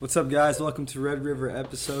What's up, guys? Welcome to Red River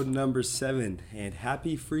episode number 7, and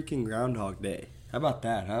happy freaking Groundhog Day. How about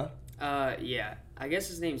that, huh? Yeah. I guess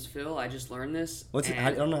his name's Phil. I just learned this. I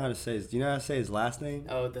don't know how to say his. Do you know how to say his last name?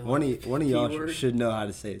 Oh, one of y'all should know how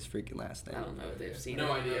to say his freaking last name. I don't know if they've seen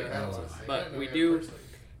No it. idea. But we do.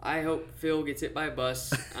 I hope Phil gets hit by a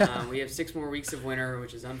bus. We have 6 more weeks of winter,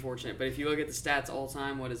 which is unfortunate. But if you look at the stats all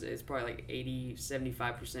time, what is it? It's probably like 80,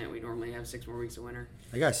 75%. We normally have 6 more weeks of winter.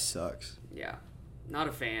 That guy sucks. Yeah. Not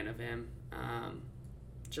a fan of him.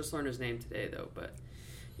 Just learned his name today, though. But,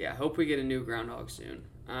 yeah, hope we get a new Groundhog soon.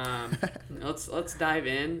 Let's dive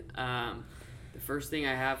in. The first thing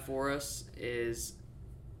I have for us is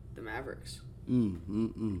the Mavericks.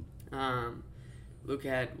 Luka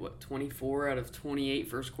had, 24 out of 28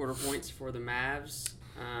 first quarter points for the Mavs.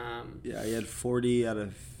 Yeah, he had 40 out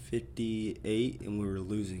of 58, and we were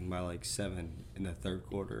losing by like 7 in the third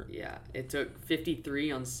quarter. Yeah, it took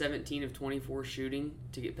 53 on 17 of 24 shooting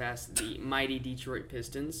to get past the mighty Detroit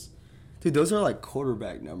Pistons. Dude, those are like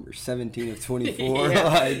quarterback numbers, 17 of 24. Yeah.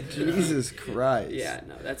 Like, Jesus Christ. Yeah,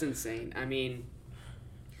 no, that's insane. I mean,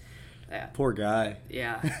 yeah. Poor guy.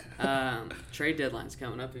 Yeah. Trade deadline's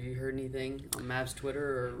coming up. Have you heard anything on Mavs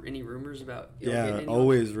Twitter or any rumors about? Yeah,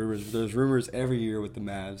 always rumors. There's rumors every year with the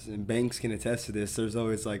Mavs, and Banks can attest to this. There's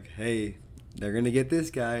always like, hey, they're going to get this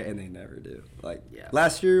guy, and they never do. Like,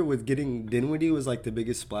 Last year with getting Dinwiddie was like the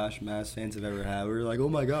biggest splash Mavs fans have ever had. We were like, oh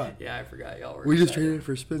my God. Yeah, I forgot y'all were We just traded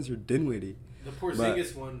for Spencer Dinwiddie. The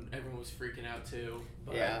Porzingis one, everyone was freaking out too.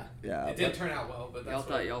 But yeah. It didn't turn out well, but that's y'all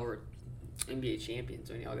thought y'all were NBA champions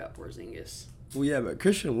when y'all got Porzingis. Well, yeah, but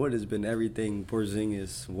Christian Wood has been everything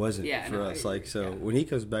Porzingis wasn't for us. When he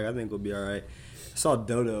comes back, I think we'll be all right. I saw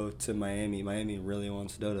Dodo to Miami. Miami really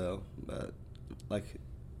wants Dodo, but like,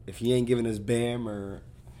 if he ain't giving us Bam or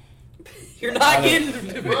you're not getting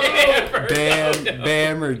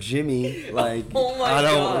Bam or Jimmy, like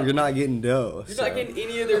God. You're not getting Doe. You're not getting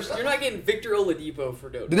any of their. You're not getting Victor Oladipo for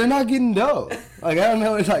Dodo. They're not getting Doe. Like, I don't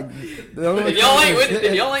know. It's like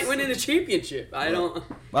y'all ain't winning a championship. I don't.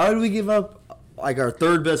 Why would we give up like our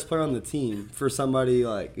third best player on the team for somebody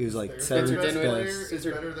like who's like Spencer seventh Dinwiddie best? is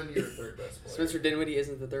better than your third best player. Spencer Dinwiddie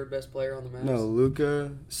isn't the third best player on the Mavs. No,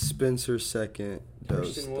 Luka, Spencer second,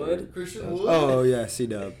 Christian Wood. Oh yeah,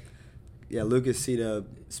 C-Dub. Yeah, Lucas, C-Dub,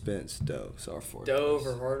 Spence, Doe. So our fourth. Doe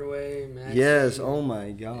over Hardaway, Max. Yes. Oh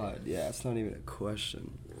my God. Yeah, it's not even a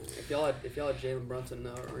question. If y'all had Jalen Brunson,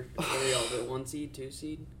 or what are y'all, the 1 seed, 2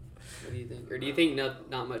 seed? What do you think? Or do you think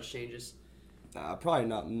not much changes? Probably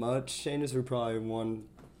not much changes. We probably won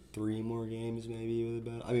 3 more games maybe with a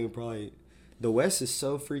bet. I mean, probably the West is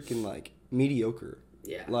so freaking like mediocre.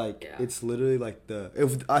 Yeah. It's literally like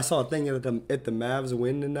if I saw a thing if the Mavs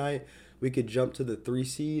win tonight, we could jump to the 3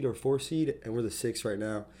 seed or 4 seed, and we're the 6 right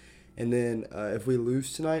now. And then if we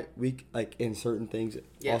lose tonight, and certain things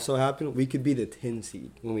also happen, we could be the 10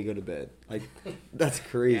 seed when we go to bed. Like, that's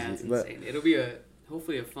crazy. Yeah, it's insane. It'll be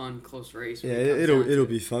hopefully a fun, close race. Yeah, it'll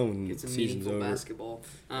be fun when it's the a season's meaningful over. basketball.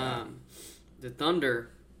 The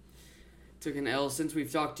Thunder took an L since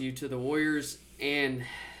we've talked to you to the Warriors, and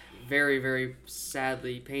very, very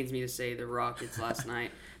sadly, pains me to say, the Rockets last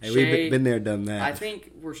night. Hey, we've been there, done that. I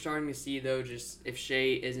think we're starting to see, though, just if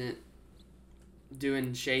Shea isn't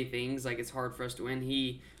doing Shea things, like, it's hard for us to win.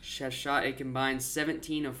 He has shot a combined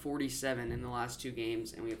 17 of 47 in the last 2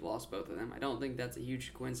 games, and we've lost both of them. I don't think that's a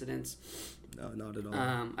huge coincidence. No, not at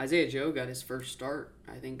all. Isaiah Joe got his first start,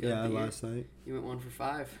 I think. Yeah, last night. He went 1 for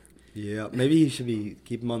 5. Yeah, maybe he should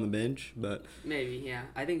keep him on the bench, but maybe, yeah.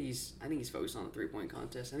 I think he's focused on the 3-point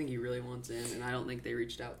contest. I think he really wants in, and I don't think they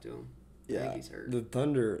reached out to him. I think he's hurt. The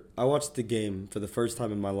Thunder. I watched the game for the first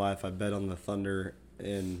time in my life. I bet on the Thunder,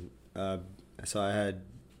 and so I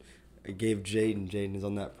gave Jaden. Jaden is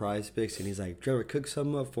on that Prize Picks, and he's like, Trevor, cook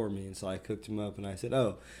something up for me. And so I cooked him up, and I said,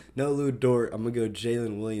 oh, no Lou Dort. I'm gonna go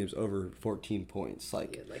Jalen Williams over 14 points.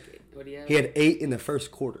 Like, what do you have? He had 8 in the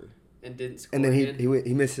first quarter. And didn't score. And then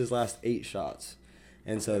he missed his last 8 shots,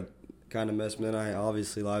 and so kind of messed me. And I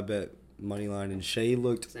obviously live bet money line, and Shea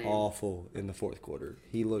looked awful in the fourth quarter.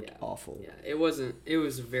 He looked awful. Yeah, it was a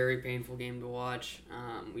very painful game to watch.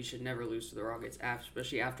 We should never lose to the Rockets,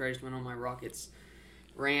 especially after I just went on my Rockets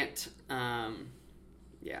rant.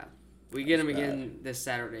 We get them again this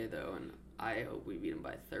Saturday though, and I hope we beat them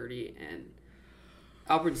by 30. And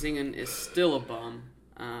Alperen Sengun is still a bum.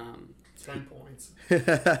 10 points.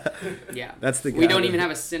 Yeah, that's the guy. We don't even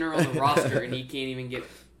have a center on the roster, and he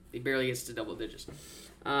barely gets to double digits.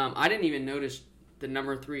 I didn't even notice the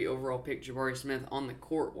number 3 overall pick, Jabari Smith, on the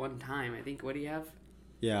court one time. I think, what do you have?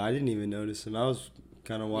 Yeah, I didn't even notice him. I was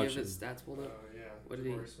kind of watching. You have his stats pulled up? Yeah. What did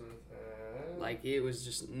Jabari Smith had... Like, it was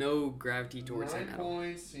just no gravity towards him 9 at all.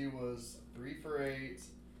 points. He was 3 for 8.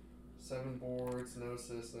 7 boards, no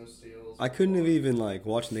assists, no steals. I couldn't have even, like,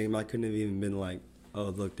 watching the game, I couldn't have even been like, oh,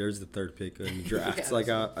 look, there's the third pick in the draft. Yeah, Like,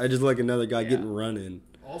 I just like another guy Yeah. getting running.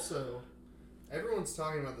 Also, everyone's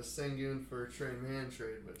talking about the Sengun for Trey Mann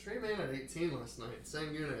trade, but Trey Mann had 18 last night.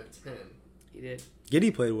 Sengun had 10. He did.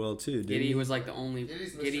 Giddy played well, too, didn't Giddy he? was like the only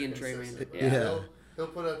Giddy's Mr. Giddy and Trey Mann. Consistent, but Yeah. He'll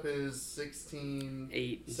put up his 16,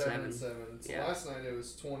 8 and 7 and 7. 7. So Yeah. last night it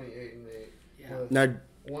was 28 and 8. Yeah. With Now,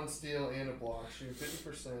 1 steal and a block, shooting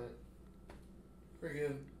 50%. Pretty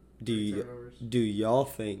good. do Turnovers. y'all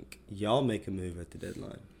think y'all make a move at the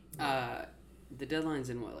deadline? The deadline's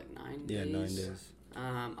in what, like 9 days? Yeah, 9 days.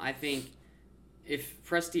 I think if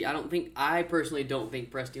Presti, I personally don't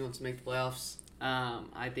think Presti wants to make the playoffs.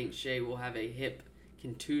 I think Shea will have a hip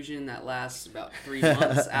contusion that lasts about 3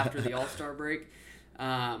 months after the All-Star break.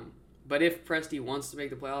 But if Presti wants to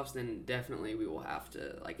make the playoffs, then definitely we will have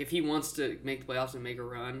to, like, if he wants to make the playoffs and make a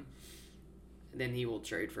run, then he will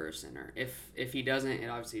trade for a center. If he doesn't, it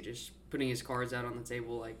obviously just putting his cards out on the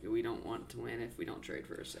table, like, we don't want to win if we don't trade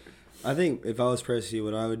for a center. I think if I was Presti,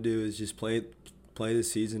 what I would do is just play the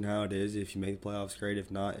season how it is. If you make the playoffs, great. If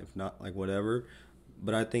not, like, whatever.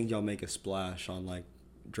 But I think y'all make a splash on, like,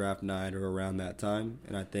 draft night or around that time,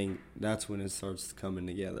 and I think that's when it starts coming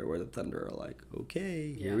together, where the Thunder are like,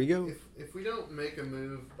 okay, here we go. If we don't make a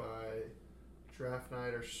move by draft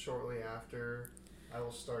night or shortly after, I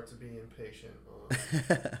will start to be impatient on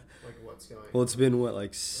like what's going on. Well, it's been what,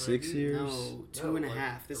 like 6 years? No, 2.5.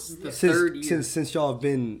 like, This is the since, third year. Since y'all have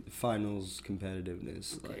been finals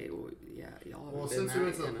competitiveness. Okay, Like, well, yeah, y'all haven't Well, been since we that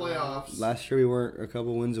went to the in a while. playoffs, last year we weren't a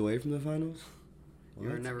couple wins away from the finals. You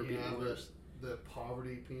were What? never beaten yeah, worse. the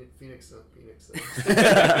poverty Phoenix. The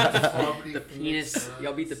penis.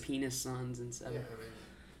 Y'all beat the penis Suns in Yeah, 7. I mean,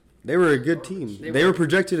 They were a good team. They were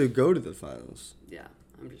projected to go to the finals. Yeah,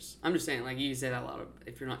 I'm just saying, like, you say that a lot of,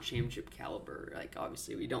 if you're not championship caliber, like,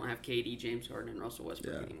 obviously we don't have KD, James Harden, and Russell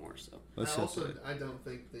Westbrook Yeah. anymore. So I don't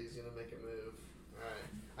think that he's gonna make a move.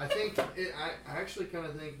 I think I actually kind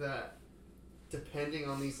of think that depending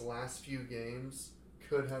on these last few games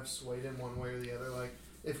could have swayed him one way or the other. Like,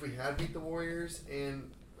 if we had beat the Warriors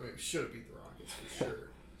and we should have beat the Rockets for sure.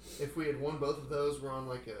 If we had won both of those, we're on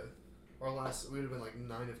like we would have been like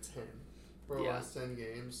 9 of 10 for our last 10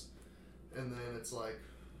 games, and then it's like,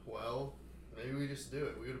 well, maybe we just do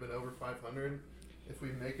it. We would have been over 500 if we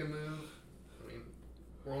make a move. I mean,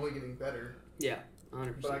 we're only getting better. yeah,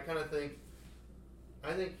 100%. But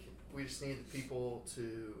I think we just need the people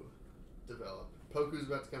to develop. Poku's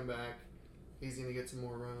about to come back. He's going to get some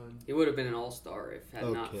more run. He would have been an all-star if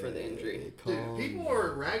had not for the injury. Dude, people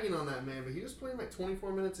are ragging on that man, but he was playing like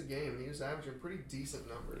 24 minutes a game, and he was averaging pretty decent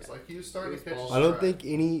numbers. Yeah. Like, he was starting to catch his I don't stride. think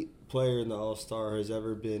any player in the All-Star has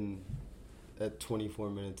ever been at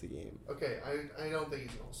 24 minutes a game. Okay, I don't think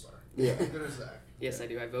he's an all-star. Yeah. Good as Zack. Yes, I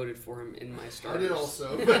do. I voted for him in my I starters. did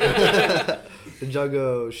also. Did y'all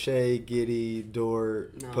go Shea, Giddy,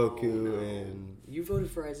 Dort, No, Poku, no. and... You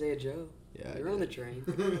voted for Isaiah Joe. Yeah, You're I on the did.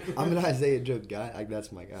 train. I'm an Isaiah Joe guy. Like,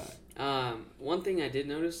 that's my guy. One thing I did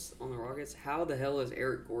notice on the Rockets, how the hell is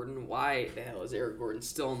Eric Gordon? Why the hell is Eric Gordon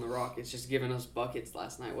still on the Rockets, just giving us buckets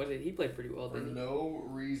last night? He played pretty well, For didn't he? no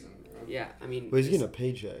reason, bro. Yeah, I mean, But he's getting a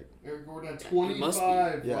paycheck. Eric Gordon had Yeah, he must be.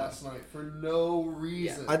 25 Yeah. last night for no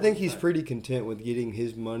reason. I think he's pretty content with getting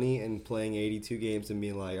his money and playing 82 games and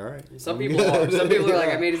being like, all right. Some I'm people good. are. Some people are like,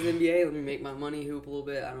 Yeah. I made it to the NBA. Let me make my money, hoop a little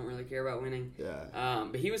bit. I don't really care about winning. Yeah.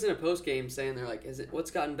 But he was in a post game saying they're like,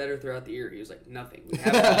 what's gotten better throughout the year? He was like, nothing. We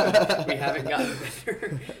haven't gotten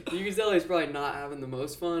better. You can tell he's probably not having the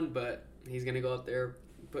most fun, but he's gonna go up there,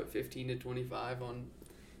 put 15 to 25 on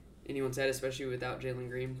anyone's head, especially without Jalen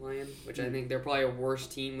Green playing. Which I think they're probably a worse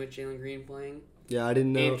team with Jalen Green playing. Yeah, I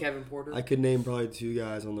didn't know. And Kevin Porter. I could name probably 2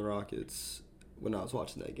 guys on the Rockets when I was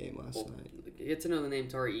watching that game last night. Get to know the name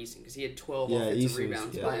Tari Eason because he had 12 Yeah, offensive Eason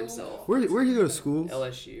rebounds was- by yeah. himself. Where'd he go to school?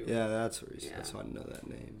 LSU. Yeah, that's where he's. Yeah. That's why I know that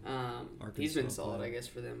name. He's been Arkansas solid, player. I guess,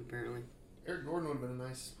 for them apparently. Eric Gordon would have been a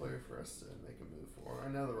nice player for us to make a move for.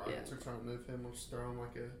 I know the Rockets Yeah. are trying to move him. We'll just throw him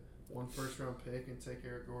like a 1 first-round pick and take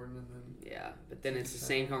Eric Gordon, and then Yeah, but then it's the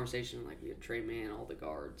same conversation. Like, you have Trey Mann, all the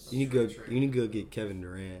guards. You need to go. You need to go get Kevin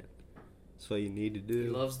Durant. That's what you need to do.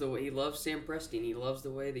 He loves Sam Presti, and he loves the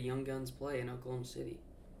way the young guns play in Oklahoma City.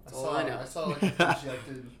 That's all saw, I know. I saw like a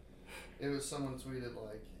projected. It was someone tweeted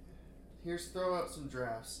like, "Here's throw out some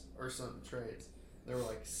drafts or some trades." There were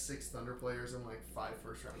like 6 Thunder players and like 5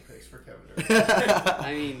 first-round picks for Kevin Durant.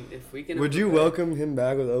 I mean, if we can. Would you welcome him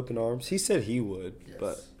back with open arms? He said he would, Yes.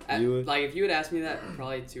 but you would. Like, if you had asked me that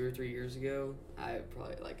probably 2 or 3 years ago, I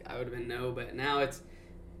would have been no. But now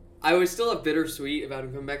I was still bittersweet about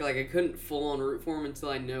him coming back. Like, I couldn't full on root for him until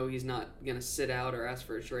I know he's not gonna sit out or ask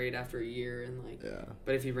for a trade after a year. And like,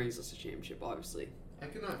 but if he brings us a championship, obviously. I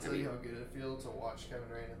could not tell you how good it feels to watch Kevin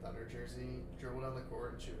Ray in a Thunder jersey dribble down the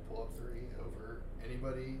court and shoot a pull-up three over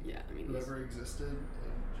anybody. Yeah, I mean, who ever existed, and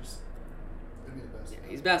just it'd be the best. Yeah,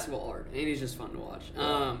 he's basketball art, and he's just fun to watch.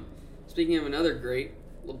 Speaking of another great,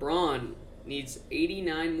 LeBron needs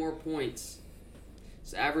 89 more points.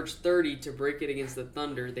 So average 30 to break it against the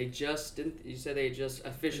Thunder. They just didn't. You said they just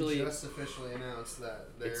officially announced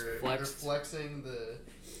that they're flexing the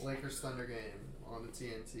Lakers Thunder game on the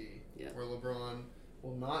TNT, where LeBron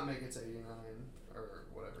will not make it to 89 or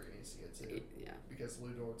whatever he needs to get to. Yeah, because Lou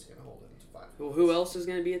Dort's going to hold him to 5. Well, who else is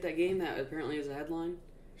going to be at that game? That apparently is a headline.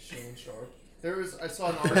 Shannon Sharp. I saw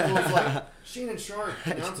an article that was like, Shannon Sharp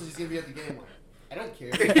announces he's going to be at the game. Like, I don't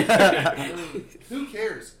care. Who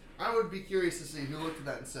cares? I would be curious to see who looked at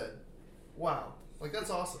that and said, "Wow, like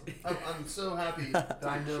that's awesome." I'm so happy that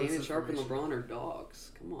I know. Shannon Sharp and LeBron are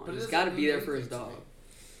dogs. Come on, he's got to be there for his dog.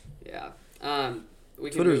 Yeah.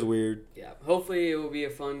 Twitter's weird. Yeah. Hopefully it will be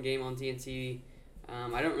a fun game on TNT.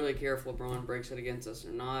 I don't really care if LeBron breaks it against us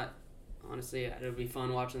or not. Honestly, it'll be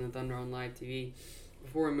fun watching the Thunder on live TV.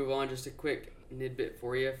 Before we move on, just a quick tidbit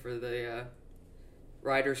for you for the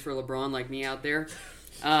riders for LeBron like me out there.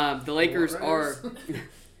 The Lakers are.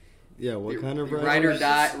 Yeah, what kind of ride or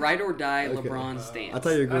die okay. LeBron stance. I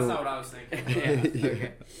thought you were going. That's not what I was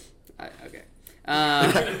thinking. Okay. Okay.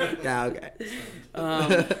 Yeah, okay.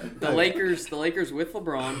 The Lakers with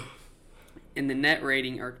LeBron in the net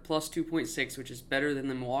rating are plus 2.6, which is better than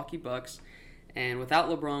the Milwaukee Bucks. And without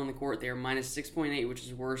LeBron on the court, they are minus 6.8, which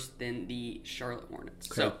is worse than the Charlotte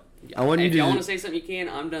Hornets. Okay. So, if y'all want to say something, you can.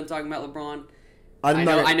 I'm done talking about LeBron.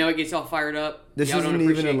 I know it gets y'all fired up. This y'all isn't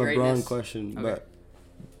even a LeBron greatness. question, okay. But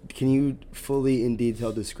can you fully in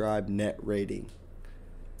detail describe net rating?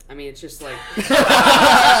 I mean, it's just like there's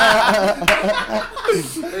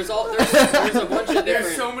a bunch of different.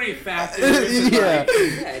 There's so many factors. Yeah.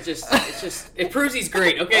 It proves he's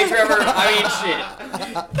great. Okay, Trevor. I mean, shit.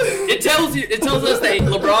 It tells us that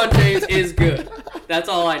LeBron James is good. That's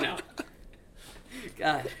all I know.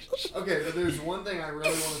 God. Okay, but there's one thing I really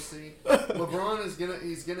want to see. LeBron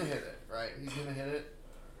he's gonna hit it, right? He's gonna hit it.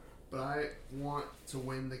 But I want to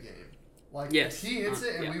win the game. Like, if he hits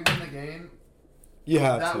it and we win the game,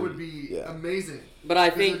 that would be amazing. But I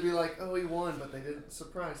think it'd be like, oh, he won, but they didn't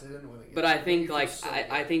win the game. But I think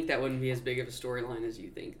I think that wouldn't be as big of a storyline as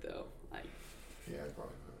you think, though. Like, yeah,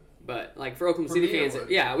 probably not. But like for Oklahoma City fans,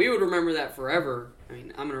 we would remember that forever. I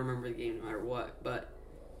mean, I'm gonna remember the game no matter what. But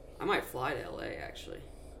I might fly to LA actually.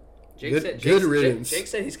 Jake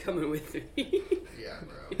said he's coming with me. Yeah,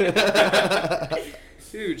 bro.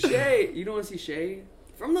 Dude, Shea. You don't want to see Shea?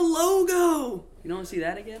 From the logo! You don't want to see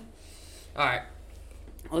that again? Alright.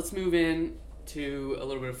 Let's move in to a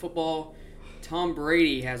little bit of football. Tom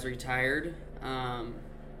Brady has retired.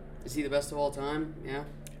 Is he the best of all time? Yeah?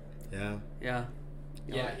 Yeah. Yeah.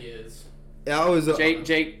 Yeah, he is. Yeah, I was.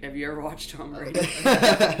 Jake, have you ever watched Tom Brady?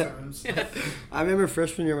 I remember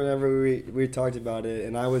freshman year whenever we talked about it,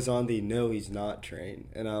 and I was on the no, he's not train,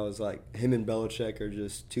 and I was like, him and Belichick are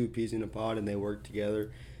just two peas in a pod, and they work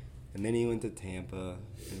together. And then he went to Tampa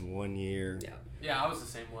in 1 year. Yeah, I was the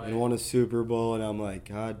same way. And won a Super Bowl, and I'm like,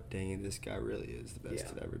 God dang it, this guy really is the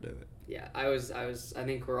best to ever do it. Yeah, I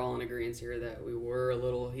think we're all in agreement here that we were a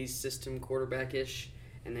little, he's system quarterback-ish.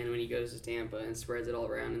 And then when he goes to Tampa and spreads it all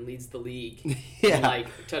around and leads the league in like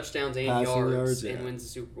touchdowns and yards and wins the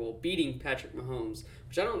Super Bowl, beating Patrick Mahomes,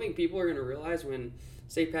 which I don't think people are going to realize when,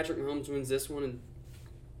 say, Patrick Mahomes wins this one and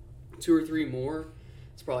 2 or 3 more.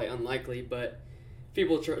 It's probably unlikely, but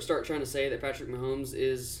people start trying to say that Patrick Mahomes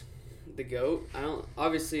is the GOAT.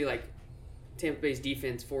 Obviously, like, Tampa Bay's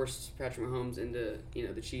defense forced Patrick Mahomes into,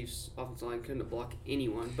 the Chiefs' offensive line couldn't block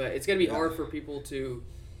anyone, but it's going to be hard for people to.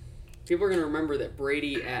 People are going to remember that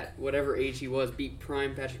Brady, at whatever age he was, beat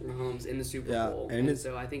prime Patrick Mahomes in the Super Bowl. And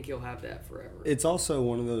so I think he'll have that forever. It's also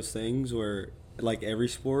one of those things where, like every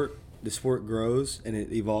sport, the sport grows and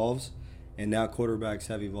it evolves, and now quarterbacks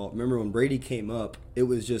have evolved. Remember when Brady came up, it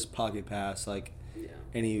was just pocket pass,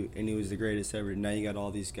 and he was the greatest ever. Now you got all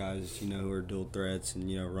these guys, who are dual threats and,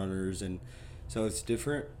 runners, and so it's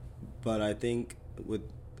different. But I think with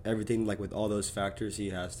everything, like with all those factors, he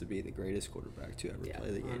has to be the greatest quarterback to ever play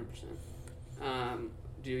the game. 100%.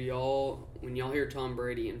 When y'all hear Tom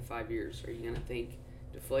Brady in 5 years, are you gonna think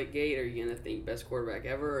Deflategate? Are you gonna think best quarterback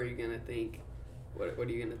ever? Or are you gonna think what are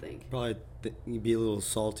you gonna think? Probably you'd be a little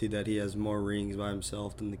salty that he has more rings by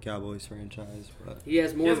himself than the Cowboys franchise, but he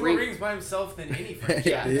has more rings by himself than any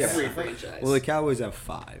franchise. Every franchise. Well, the Cowboys have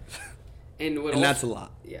 5. And that's a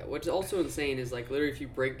lot. Yeah, what's also insane is like literally if you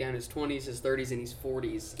break down his 20s, his 30s, and his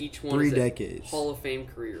 40s, each one 3 is decades. a Hall of Fame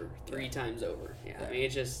career 3 times over. Yeah, I mean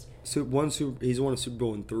it's just He's won a Super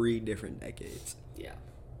Bowl in 3 different decades. yeah,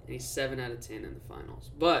 and he's 7 out of 10 in the finals.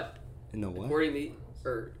 But In the what? according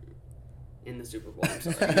to in the Super Bowl, I'm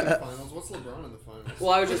sorry. In the finals. What's LeBron in the finals? Well,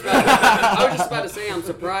 I was just about to say I'm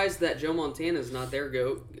surprised that Joe Montana is not their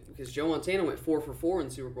GOAT because Joe Montana went 4 for 4 in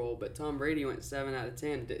the Super Bowl, but Tom Brady went 7 out of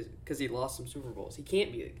 10 because he lost some Super Bowls. He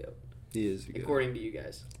can't be the GOAT. He is the GOAT. According to you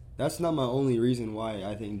guys. That's not my only reason why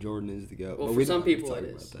I think Jordan is the GOAT. Well, but for we some don't have to people talk it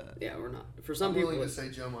about is. that. Yeah, we're not. For some I'm people, willing to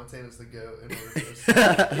it's- say Joe Montana's the GOAT in order for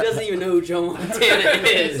us. he doesn't even know who Joe Montana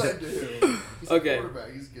Yes, is. I do. He's Okay. a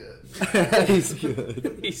quarterback. He's good. He's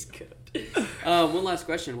good. He's good. One last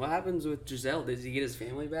question: what happens with Giselle? Does he get his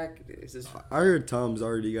family back? Is this? I heard Tom's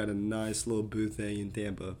already got a nice little booth thing in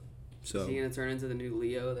Tampa. So Is he gonna turn into the new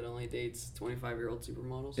Leo that only dates 25-year-old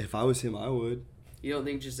supermodels? if I was him, I would. You don't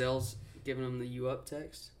think Giselle's giving him the "you up"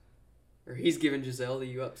 text, or he's giving Giselle the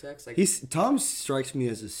 "you up" text? Like Tom strikes me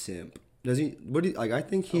as a simp. Does he? What do you, like? I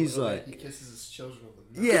think he's like. He kisses his children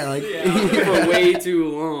with a knife. Yeah, like for way too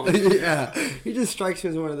long. yeah, he just strikes me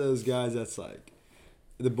as one of those guys that's like,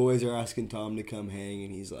 the boys are asking Tom to come hang,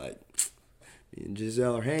 and he's like, me and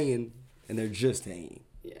Giselle are hanging, and they're just hanging,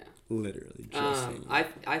 Yeah. literally just hanging.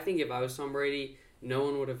 I think if I was Tom Brady, no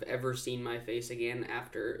one would have ever seen my face again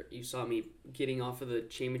after you saw me getting off of the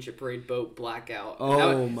championship parade boat blackout. Oh, that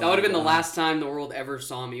would have been the God. last time the world ever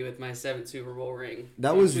saw me with my 7th Super Bowl ring.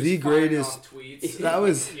 That was Just the firing greatest. off tweets. That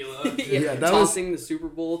was Tequila. Yeah, that was- tossing the Super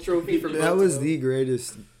Bowl trophy from that boat was to the boat.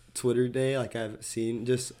 greatest Twitter day like I've seen.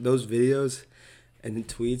 Just those videos and the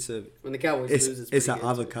tweets of When the Cowboys lose, it's pretty an good, too.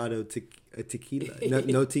 avocado tequila.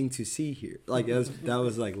 Nothing to see here. Like that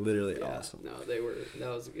was like literally Yeah, awesome. no, that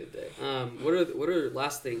was a good day. What are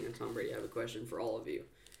last thing, Tom Brady? I have a question for all of you.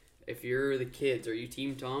 If you're the kids, are you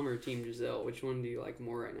Team Tom or Team Giselle? Which one do you like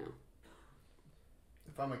more right now?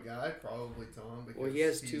 If I'm a guy, probably Tom. Because Well, he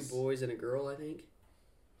has 2 he's- boys and a girl, I think.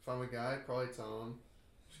 If I'm a guy, probably Tom.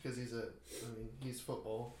 Just because he's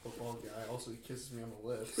football guy. Also, he kisses me on the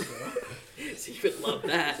lips, so, So you would love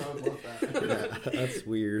that. so I would love that. Yeah, that's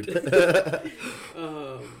weird.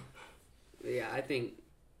 Yeah, I think.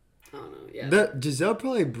 I don't know. Yeah. The Giselle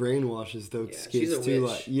probably brainwashes those Yeah, kids she's a too.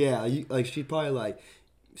 witch. Like, yeah, like she probably like,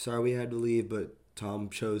 sorry we had to leave, but Tom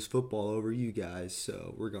chose football over you guys,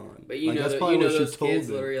 so we're gone. But you like, know, that's that, probably you know what she those told kids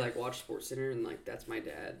them. literally like watch SportsCenter and like that's my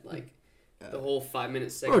dad. Like the whole 5-minute Bro,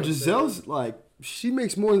 segment. Giselle's like she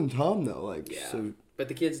makes more than Tom though. Like, Yeah. so But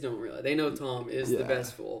the kids don't realize. They know Tom is the Yeah.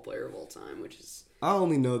 best football player of all time, which is I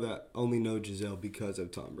only know Giselle because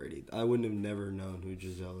of Tom Brady. I wouldn't have never known who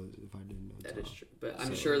Giselle is if I didn't know that Tom. is true. But I'm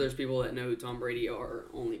So- sure there's people that know who Tom Brady are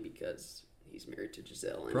only because he's married to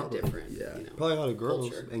Giselle and Probably, a different, yeah. you know. Probably a lot of girls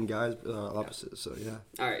culture. and guys opposite. So yeah,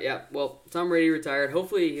 All right, yeah. Well, Tom Brady retired.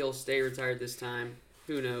 Hopefully he'll stay retired this time.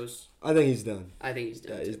 Who knows? I think he's done. I think he's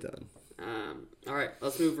done. Yeah, he's too. done. All right,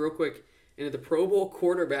 let's move real quick into the Pro Bowl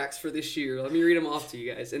quarterbacks for this year. Let me read them off to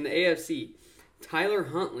you guys. In the AFC, Tyler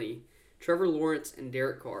Huntley, Trevor Lawrence, and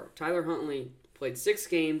Derek Carr. Tyler Huntley played 6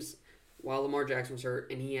 games while Lamar Jackson was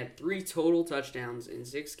hurt, and he had 3 total touchdowns in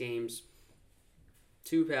 6 games,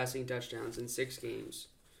 2 passing touchdowns in 6 games.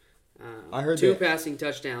 I heard 2 that- passing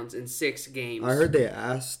touchdowns in 6 games. I heard they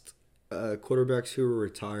asked quarterbacks who were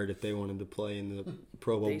retired if they wanted to play in the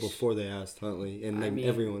Pro Bowl They sh- before they asked Huntley, and I then mean-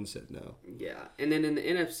 everyone said no. Yeah, and then in the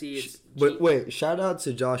NFC, it's But wait, shout out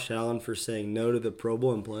to Josh Allen for saying no to the Pro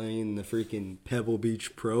Bowl and playing in the freaking Pebble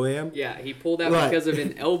Beach Pro-Am. Yeah, he pulled out Right. because of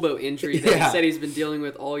an elbow injury that Yeah. he said he's been dealing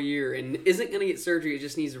with all year and isn't going to get surgery. He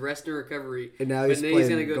just needs rest and recovery. And now But he's then playing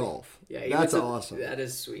gonna go- golf. Yeah, he That's went to- awesome. That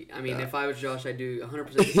is sweet. I mean, Yeah. if I was Josh, I'd do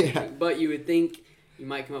 100% the same Yeah. thing. But you would think you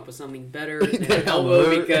might come up with something better than Yeah, an elbow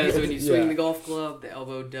hurt. because when you swing Yeah. the golf club, the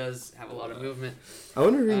elbow does have a lot of movement. I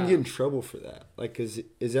wonder if he can get in trouble for that. Like, is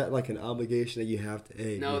that like an obligation that you have to?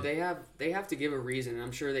 Hey, No, man. they have to give a reason. And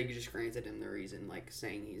I'm sure they just granted him the reason, like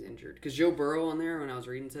saying he's injured. Because Joe Burrow on there, when I was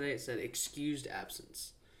reading today, it said excused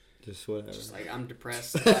absence. Just whatever. Just like I'm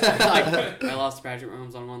depressed. Like, I lost Patrick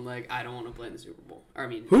Mahomes on one leg. I don't want to play in the Super Bowl. Or, I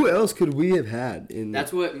mean, Who else could we have had in?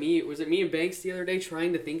 that's what me and Banks the other day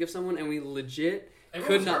trying to think of someone, and we legit could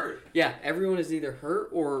Everyone's not. hurt. Yeah, everyone is either hurt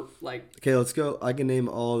or like. Okay, let's go. I can name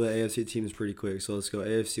all the AFC teams pretty quick. So let's go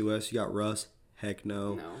AFC West. You got Russ. Heck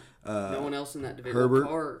no. No one else in that division.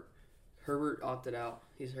 Herbert. Herbert opted out.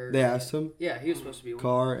 He's hurt. They asked him. Yeah, he was supposed to be one.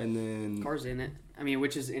 Carr and then Carr's in it. I mean,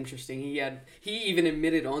 which is interesting. He even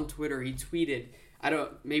admitted on Twitter. He tweeted.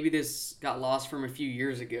 Maybe this got lost from a few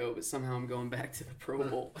years ago, but somehow I'm going back to the Pro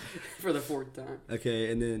Bowl for the 4th time.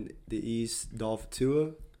 okay, and then the East Dolph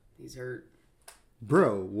Tua. He's hurt.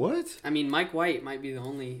 Bro, what? I mean, Mike White might be the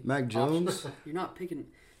only Mac Jones? You're not picking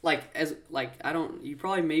you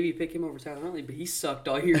probably maybe pick him over Tyler Huntley, but he sucked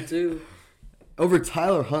all year too. Over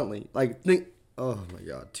Tyler Huntley. Oh my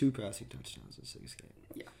God, 2 passing touchdowns in 6 games.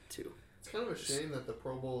 Yeah, 2. It's kind of a shame that the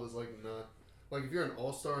Pro Bowl is not like if you're an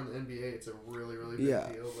All-Star in the NBA, it's a really really big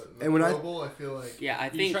deal. But in the Pro Bowl, I feel like I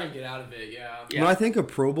think you try and get out of it. Yeah. When I think of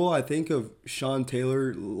Pro Bowl, I think of Sean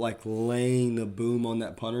Taylor laying the boom on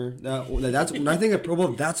that punter. That's when I think of Pro Bowl.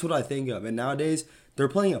 That's what I think of. And nowadays, they're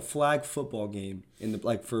playing a flag football game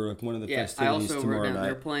for one of the festivities I also tomorrow wrote down night.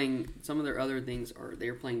 they're playing some of their other things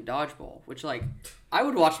they're playing dodgeball, which I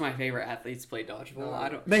would watch my favorite athletes play dodgeball. I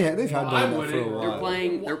don't. They've had done that for a while. They're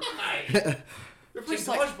playing. They're playing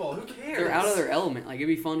dodgeball. Who cares? They're out of their element. It'd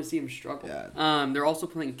be fun to see them struggle. Yeah. They're also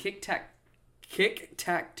playing kick-tac-toe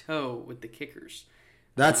with the kickers.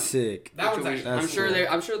 That's sick. That one's actually.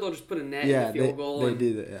 I'm sure they'll just put a net in a field goal. They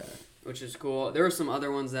do that. Yeah. Which is cool. There were some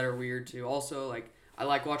other ones that are weird too. Also, I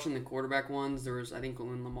like watching the quarterback ones. There was, I think,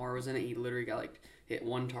 when Lamar was in it, he literally got hit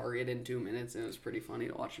 1 target in 2 minutes, and it was pretty funny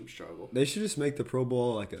to watch him struggle. They should just make the Pro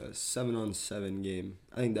Bowl a 7-on-7 game.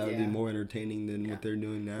 I think that would be more entertaining than what they're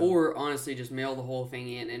doing now. Or honestly, just mail the whole thing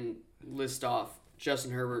in and list off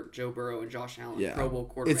Justin Herbert, Joe Burrow, and Josh Allen, Pro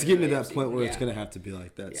Bowl quarterbacks. It's getting to that point where it's going to have to be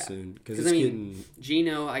like that soon. Because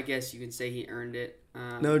Geno, I guess you can say he earned it.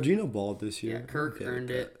 No, Geno balled this year. Yeah, Kirk earned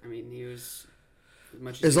it. I mean, he was...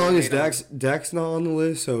 As long as Dak's not on the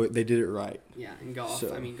list, so they did it right. Yeah, and Goff.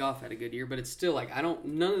 So. I mean, Goff had a good year, but it's still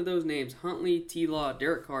none of those names, Huntley, T-Law,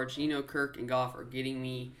 Derek Carr, Geno, Kirk, and Goff are getting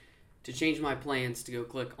me to change my plans to go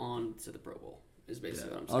click on to the Pro Bowl, is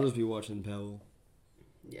basically what I'm saying. I'll just be watching Pebble.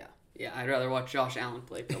 Yeah, I'd rather watch Josh Allen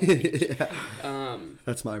play Pebble.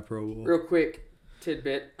 That's my Pro Bowl. Real quick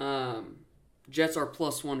tidbit, Jets are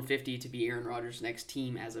plus 150 to be Aaron Rodgers' next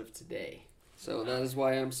team as of today. So that is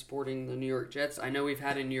why I'm supporting the New York Jets. I know we've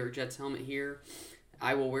had a New York Jets helmet here.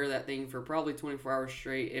 I will wear that thing for probably 24 hours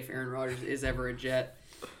straight if Aaron Rodgers is ever a Jet.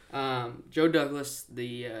 Joe Douglas,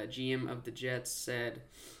 the GM of the Jets, said,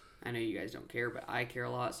 I know you guys don't care, but I care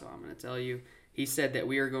a lot, so I'm going to tell you. He said that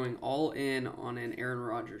we are going all in on an Aaron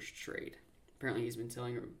Rodgers trade. Apparently he's been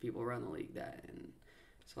telling people around the league that. And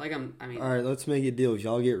so all right, let's make a deal. If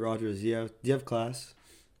y'all get Rodgers, do you have class?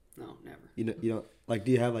 No, never. You don't do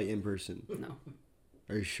you have in person? No.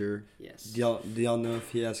 Are you sure? Yes. Do y'all know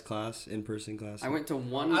if he has class, in-person class? I went to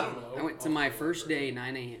one. I don't know. I went to my first day,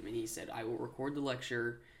 9 a.m., and he said I will record the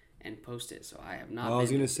lecture and post it. So I have not. I was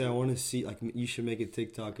gonna say I want to see you should make a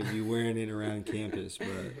TikTok of you wearing it around campus, but.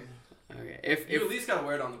 Okay. If you at least gotta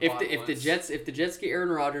wear it on the pod if the Jets get Aaron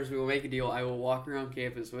Rodgers, we will make a deal. I will walk around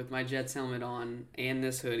campus with my Jets helmet on and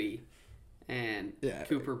this hoodie. And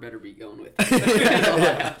Cooper better be going with me. That's all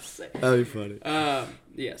I have to say. That'd be funny.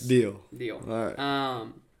 Yes. Deal. All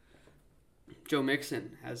right. Joe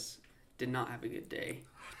Mixon did not have a good day.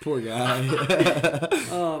 Poor guy.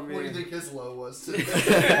 Oh man. What do you think his low was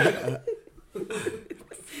today?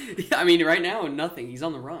 I mean, right now, nothing. He's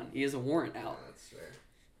on the run. He has a warrant out. That's fair.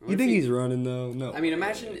 You think he's running though? No. I mean,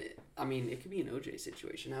 imagine. I mean, it could be an OJ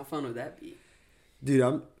situation. How fun would that be? Dude,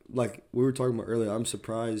 I'm we were talking about earlier. I'm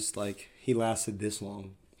surprised he lasted this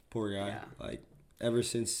long. Poor guy. Yeah. Ever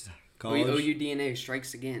since college. OU DNA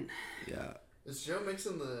strikes again. Yeah. Is Joe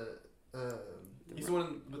Mixon the? He's the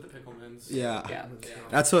one with the Picklemans. Yeah. Yeah.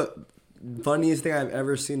 That's what funniest thing I've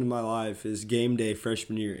ever seen in my life is game day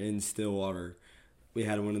freshman year in Stillwater. We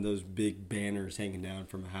had one of those big banners hanging down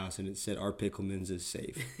from a house, and it said, "Our Picklemans is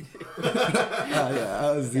safe." Yeah,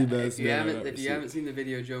 that was the best. If you haven't seen the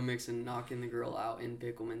video, Joe Mixon knocking the girl out in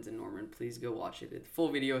Picklemans in Norman, please go watch it. The full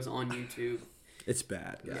video is on YouTube. It's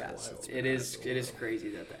bad, guys. Yeah, it is crazy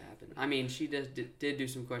that happened. I mean, she did do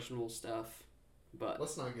some questionable stuff, but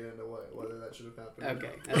let's not get into whether that should have happened.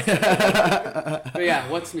 Okay. But yeah,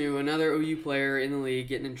 what's new? Another OU player in the league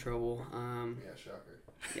getting in trouble. Yeah, shocker.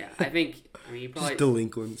 Yeah, I mean, he probably just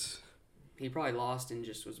delinquents. He probably lost and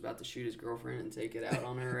just was about to shoot his girlfriend and take it out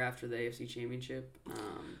on her after the AFC Championship.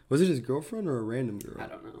 Was it his girlfriend or a random girl? I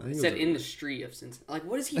don't know. It said in the street of Cincinnati.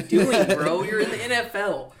 What is he doing, bro? You're in the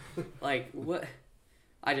NFL. What?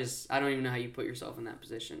 I don't even know how you put yourself in that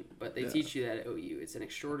position. But they teach you that at OU. It's an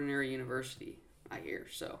extraordinary university, I hear.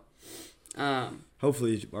 So.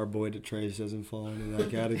 Hopefully our boy DeTrace doesn't fall into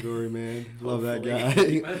that category, man. Love that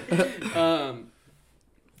guy.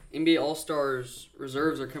 NBA All-Stars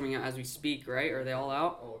reserves are coming out as we speak, right? Are they all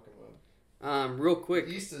out? I'll look them up. Real quick.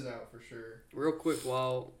 The East is out for sure. Real quick,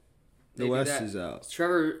 while the West is out.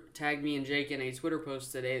 Trevor tagged me and Jake in a Twitter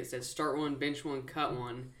post today that said start one, bench one, cut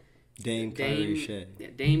one. Dame Kyrie Shea. Yeah,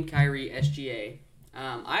 Dame Kyrie SGA.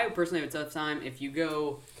 I personally have a tough time if you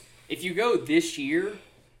go this year.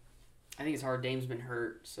 I think it's hard. Dame's been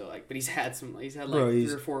hurt, so like, but he's had like Bro,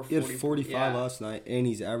 3 or 4. He had 45 last night, and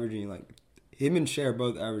he's averaging like. Him and Shea are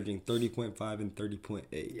both averaging 30.5 and 30.8.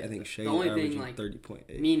 Yeah, I think Shea the only averaging thing, like,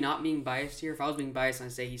 30.8. Me not being biased here, if I was being biased and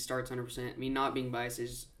I say he starts 100%, me not being biased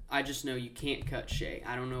is I just know you can't cut Shea.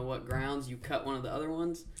 I don't know what grounds you cut one of the other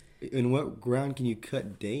ones. In what ground can you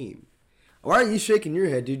cut Dame? Why are you shaking your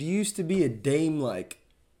head, dude? You used to be a Dame, like...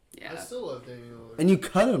 Yeah. I still love Damian Lillard. And you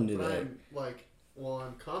cut him But today.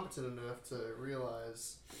 I'm competent enough to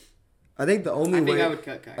realize... I think the only way... I would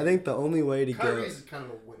cut Kyrie. I think the only way to Kyrie's kind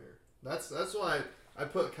of a winner. That's why I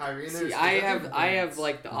put Kyrie in there. See, I have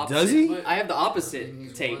like the opposite. Does he? I have the opposite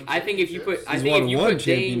He's take. won I think if you put, championships.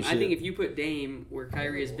 Dame, I championship. think if you put Dame where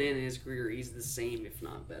Kyrie has been in his career, he's the same, if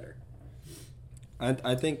not better.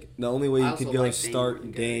 I think the only way I you also could go like start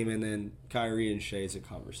Dame Dame and then Kyrie and Shea is a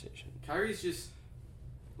conversation. Kyrie's just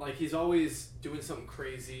like he's always doing something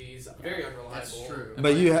crazy. He's very unreliable. That's true. in But my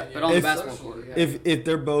you opinion. But on the If- basketball Socially, court. yeah. If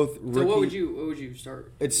they're both rookie, So what would you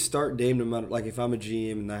start? it's start Dame no matter. Like if I'm a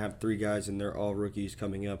GM and I have 3 guys and they're all rookies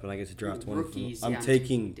coming up and I get to draft one of them, Rookies, I'm yeah, I'm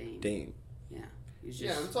taking taking Dame. Yeah, he's Yeah,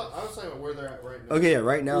 just I was talking about where they're at right now. Okay, yeah,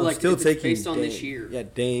 right now Well, I'm like, still if it's taking based on Dame. this year. Yeah,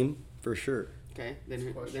 Dame for sure. okay. It's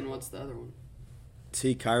Then questionable. what's the other one?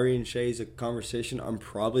 See, Kyrie and Shea is a conversation. I'm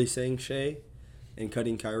probably saying Shea and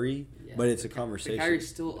cutting Kyrie, Yeah. but it's a But conversation. Kyrie's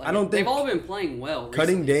still. I don't they've think- all been playing well.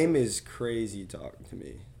 Cutting recently, Dame so- is crazy talk to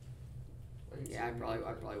me. Yeah, I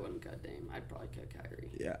probably wouldn't cut Dame. I'd probably cut Kyrie.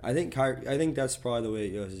 Yeah, I think that's probably the way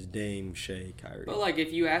it goes: is Dame, Shea, Kyrie. But like,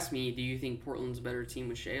 if you ask me, do you think Portland's a better team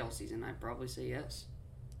with Shea all season? I'd probably say yes.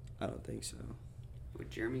 I don't think so. With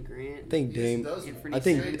Jeremy Grant. I think Dame. Does Anthony more. I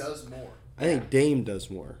think- Shea does more. I think Dame does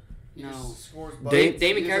more. He No. just scores Dame- buckets.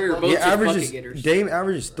 Dame and He Kyrie is a are both He just bucket- bucket averages. getters. Dame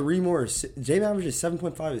averages 3 more. Dame averages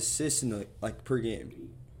 7.5 assists in the per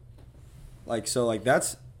game. Like so, like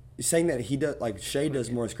that's saying that he does. Like Shea does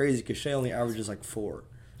more is crazy because Shea only averages like 4.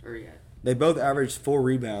 Or yeah. They both average 4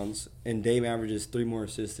 rebounds, and Dame averages 3 more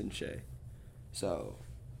assists than Shea. So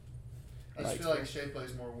I just like- feel like Shea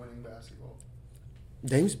plays more winning basketball.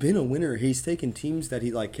 Dame's been a winner. He's taken teams that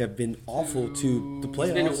he like have been awful to the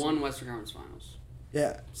He's been to playoffs. 1 Western Conference Finals.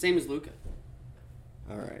 Yeah. Same as Luka.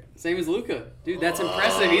 All right. Same as Luka. Dude, that's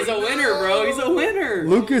impressive. He's a winner, bro. He's a winner.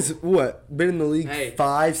 Luka's what? Been in the league Hey.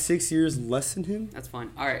 5-6 years less than him. That's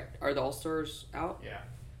fine. All right. Are the All Stars out? Yeah. Are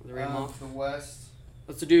they read them off? The West,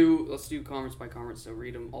 Let's do conference by conference. So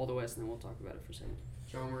read them all the West, and then we'll talk about it for a second.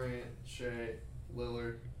 John Morant, Shea,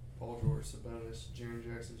 Lillard, Paul George, Sabonis, Jaren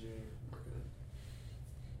Jackson Jr., Marketing.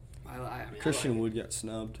 I mean, Christian Wood got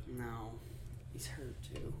snubbed. No, he's hurt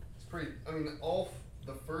too. It's pretty. I mean,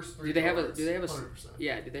 the first 3. Do they have a? guards, Do they have a? 100%.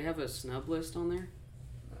 Yeah. Do they have a snub list on there?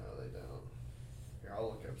 No, they don't. Here, I'll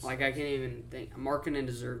look up. Like I can't even think. Markkinen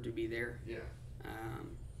deserved to be there. Yeah.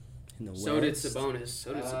 In the So did West. Sabonis.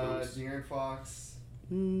 So did Sabonis. De'Aaron Fox.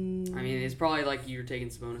 I mean, it's probably like you're taking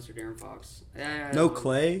Sabonis or Darren Fox. No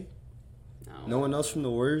Clay. No. No one else from the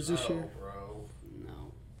Warriors this Oh, year. bro.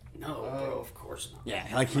 No, bro. Of course not. Yeah,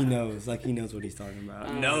 like he knows. Like he knows what he's talking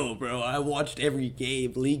about. No, bro. I watched every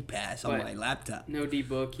game League Pass on But- my laptop. No D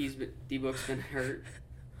Book. D-Book's been hurt.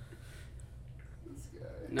 This guy.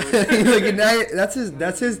 No. Like, now,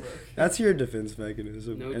 that's your defense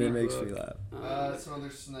mechanism, No and it makes D-Book. me laugh. Some other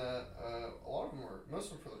snub. A lot of them are.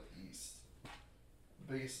 Most of them for the East.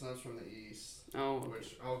 The biggest snubs from the East. Oh. Okay.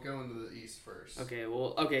 Which I'll go into the East first. Okay.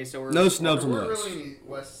 Well. Okay. So we're No snubs on We're the West. really any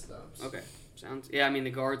West snubs. Okay. Sounds. Yeah. I mean, the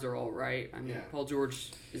guards are all right. I mean, Yeah. Paul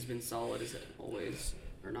George has been solid as always,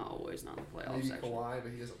 or not always, not in the playoffs. Maybe Actually. Kawhi,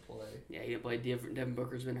 but he doesn't play. Yeah, he didn't play. Devin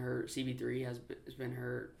Booker's been hurt. CB3 has been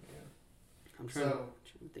hurt. Yeah. I'm trying to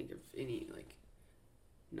think of any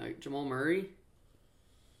no, Jamal Murray.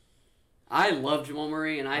 I love Jamal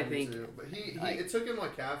Murray, and I do think too. But he like- it took him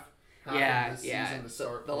like half yeah, of the yeah. season to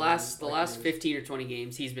start. The playing last like he is. 15 or 20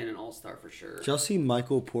 games, he's been an all-star for sure. Did y'all see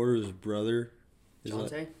Michael Porter's brother is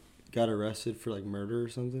Jonte? like, got arrested for like murder or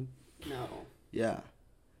something? No. Yeah.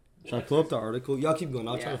 Should I pull up the article? Y'all keep going.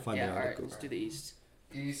 I'll try to find the all right, article. let's do the East.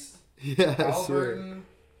 East. Yeah, I swear. Halliburton,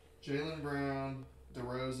 Jaylen Brown,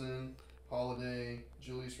 DeRozan, Holiday,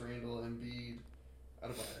 Julius Randle, Embiid,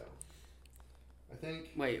 Adebayo. I think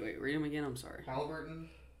Wait, read them again. I'm sorry. Halliburton,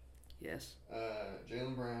 Yes.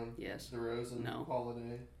 Jaylen Brown, Yes. DeRozan, No.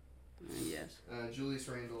 Holiday, Yes. Julius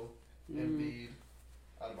Randle, Mm. Embiid,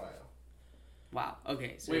 Adebayo. Wow.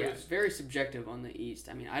 Okay. So Wait, yeah, wait. it's very subjective on the East.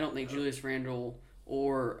 I mean, I don't think Julius Randle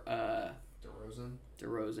or DeRozan.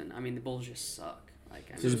 DeRozan. I mean, the Bulls just suck. Like,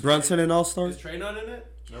 I Is mean, Brunson an all-star? Is Trey not in it?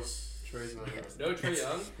 Nope. Trey's not here. No Trey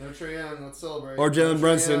Young. No Trey Young. Let's celebrate. Or No Jalen Trae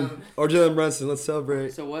Brunson. Young. Or Jalen Brunson. Let's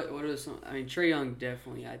celebrate. so what are some? I mean, Trae Young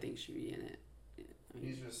definitely I think should be in it. I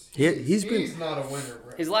He's not a winner,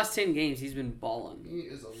 bro. His last 10 games, he's been balling. He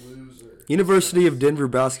is a loser. University of Denver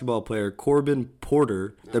basketball player Corbin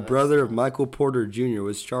Porter, the brother of Michael Porter Jr.,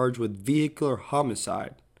 was charged with vehicular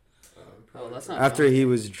homicide That's not after drunk. he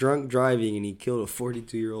was drunk driving and he killed a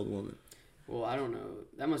 42-year-old woman. Well, I don't know.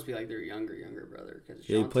 That must be like their younger brother. Cause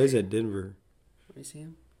Yeah, he plays at Denver. Let me see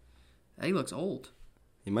him. He looks old.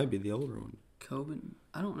 He might be the older one. Coben.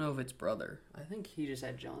 I don't know if it's brother. I think he just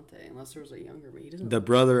had Jonte, unless there was a younger, but he doesn't. The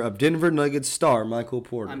brother of Denver Nuggets star Michael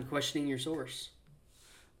Porter. I'm questioning your source.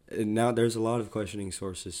 And now there's a lot of questioning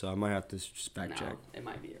sources, so I might have to just fact check. It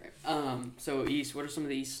might be right. So East, what are some of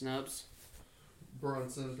the East snubs?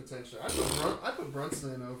 Brunson, potentially. I put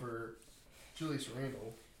Brunson in over Julius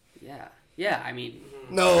Randle. Yeah, I mean.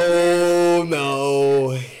 No.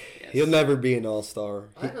 Yes. He'll never be an all-star.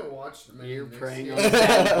 I haven't watched many You're Knicks praying games, on his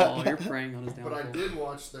downfall. You're praying on his downfall. but I did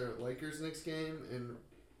watch their Lakers Knicks game, and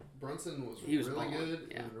Brunson was He was really balling, good,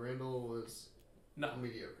 yeah. and Randle was No.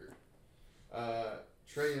 mediocre.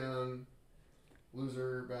 Trae Young,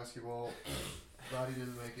 loser basketball. Roddy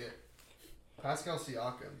didn't make it. Pascal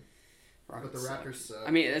Siakam, but the Raptors suck.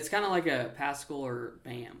 I mean, it's kind of like a Pascal or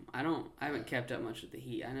Bam. I haven't kept up much with the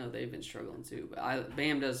Heat. I know they've been struggling too, but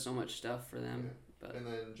Bam does so much stuff for them. Yeah. But And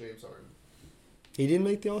then James Harden. He didn't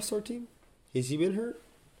make the all-star team? Has he been hurt?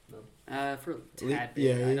 for a tad bit,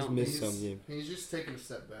 Yeah, I he's don't. missed some game. He's just taken a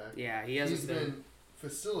step back. Yeah, he hasn't He's been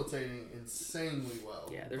facilitating insanely well.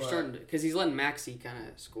 Yeah, they're but starting to because he's letting Maxey kind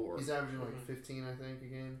of score. He's averaging like 15, I think, a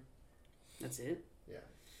game. That's it. Yeah.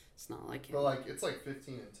 It's not like him. But like it's like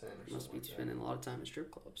 15 and 10 or something. Must be like spending a lot of time in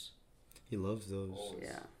strip clubs. He loves those. Always.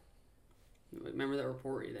 Yeah. Remember that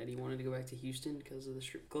report that he wanted to go back to Houston because of the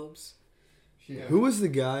strip clubs? Yeah. Who was the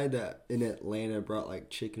guy that in Atlanta brought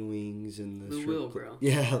like chicken wings and the Lou strip Will, club? bro.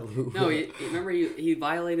 Yeah, Lou No, Will. remember he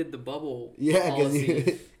violated the bubble Yeah,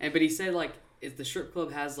 policy, but he said like if the strip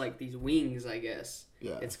club has like these wings, I guess.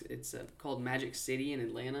 Yeah. It's called Magic City in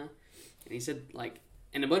Atlanta, and he said like,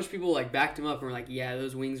 and a bunch of people like backed him up and were like, yeah,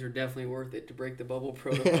 those wings are definitely worth it to break the bubble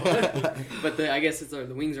protocol. But I guess the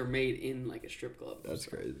wings are made in like a strip club. That's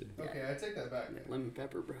crazy. Okay, I take that back. That lemon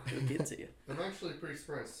pepper, bro, it'll get to you. I'm actually pretty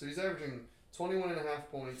surprised. So he's averaging 21.5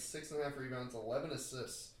 points, 6.5 rebounds, 11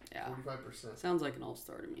 assists, Yeah, 45%. sounds like an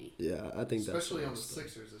all-star to me. Yeah, I think that's Especially on the awesome.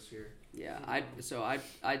 Sixers this year. Yeah,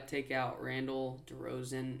 I'd take out Randall,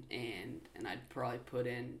 DeRozan, and I'd probably put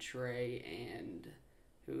in Trey and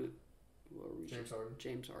who? What were we James Harden.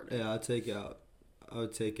 James Harden. Yeah, I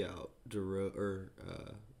would take out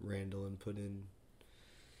Randall and put in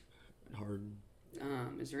Harden.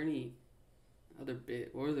 Is there any other big?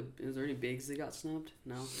 Is there any bigs that got snubbed?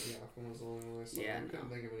 No. Yeah, when was the only one I saw? Yeah, I couldn't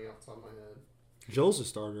no. think of any off the top of my head. Joel's a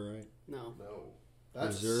starter, right? No. No.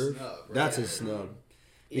 That's Reserve? a snub. Right That's a there. snub.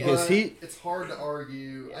 Yeah. Because it's hard to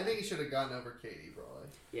argue. Yeah. I think he should have gotten over Katie, probably.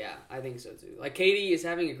 Yeah, I think so too. Like Katie is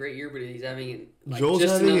having a great year, but he's having Joel's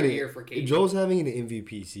just having another an year for Katie. Joel's having an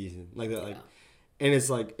MVP season like that, and it's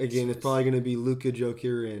like again, it's probably gonna be Luka,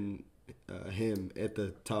 Joker, and him at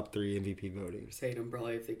the top 3 MVP voting. Just hate him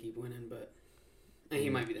probably if they keep winning, but he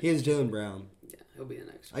might be the He has Jalen Brown. Yeah, he'll be the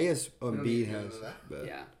next. I guess don't need Embiid to go has. into that. But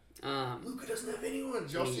Yeah. Luka doesn't have anyone.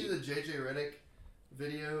 Did y'all see the JJ Redick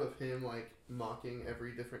video of him like mocking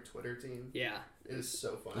every different Twitter team? Yeah. It is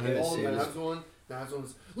so I funny. haven't All the seen it. Mavs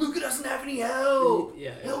one's Luka doesn't have any help. Yeah.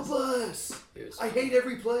 it Help was- us! it was- I hate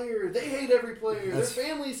every player. They hate every player. That's- Their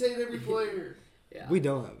families hate every player. Yeah. we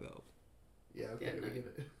don't have help. Yeah, okay, Yeah, we no. get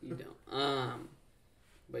it. You don't.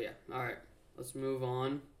 But yeah. All right. Let's move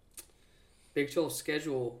on. Big 12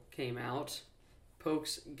 schedule came out.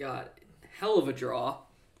 Pokes got hell of a draw.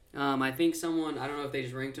 I think someone, I don't know if they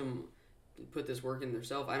just ranked them, put this work in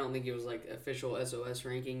themselves. I don't think it was like official SOS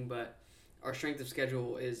ranking, but our strength of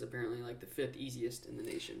schedule is apparently like the 5th easiest in the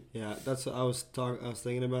nation. Yeah, that's what I was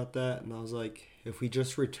thinking about that, and I was like, if we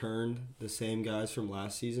just returned the same guys from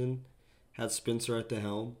last season, had Spencer at the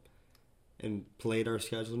helm, and played our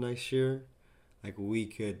schedule next year, like we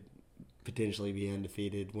could potentially be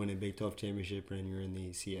undefeated, win a Big 12 championship, and you're in the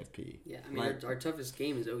CFP. Yeah, I mean, Like- our toughest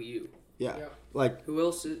game is OU. Yeah, Yeah. like Who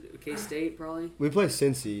else? K-State, probably? we play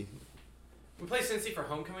Cincy, We play Cincy for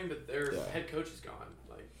homecoming, but their Yeah. head coach is gone.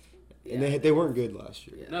 Like, and they weren't good last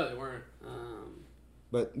year. Yeah. no, they weren't.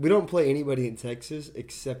 But we don't play anybody in Texas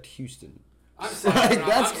except Houston. I'm sad. Like, we're not-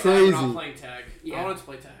 that's I'm sad we're crazy. not playing tag. Yeah. I wanted to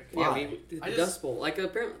play tag. Yeah, I Why? mean, the I just- Dust Bowl. Like,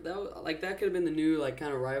 apparently, that could have been the new, like,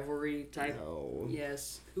 kind of rivalry type. No,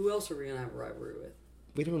 Yes. Who else are we going to have a rivalry with?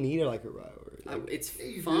 we don't need it like a rivalry. Like, It's Yeah,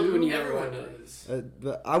 you fun do. when you have a Everyone rivalry. does.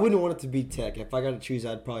 but I wouldn't want it to be Tech. If I got to choose,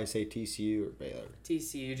 I'd probably say TCU or Baylor.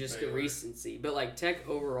 TCU, just Baylor. the recency. But, like, Tech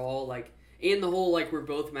overall, like, And the whole, like, we're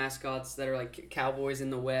both mascots that are, like, Cowboys in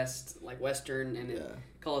the West, like, Western, and Yeah.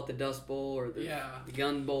 call it the Dust Bowl or the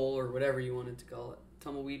Gun Bowl or whatever you wanted to call it.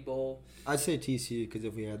 Tumbleweed Bowl. I'd say TCU because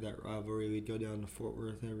if we had that rivalry, we'd go down to Fort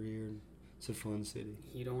Worth every year. And it's a fun city.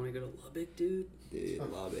 You don't want to go to Lubbock, dude? Dude,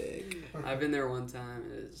 Lubbock. I've been there one time.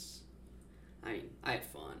 I had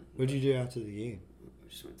fun. What'd you do after the game? I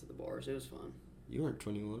just went to the bars. It was fun. You weren't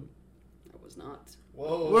 21. I was not.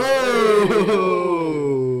 Whoa.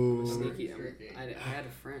 Whoa! Sneaky. Tricky. I had a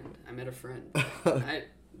friend. I met a friend.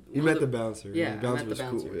 You met the bouncer. Yeah, the bouncer I met was the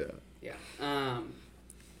bouncer. cool. Yeah. Yeah.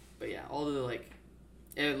 But yeah, all the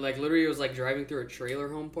literally it was like driving through a trailer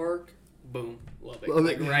home park. Boom, Lubbock.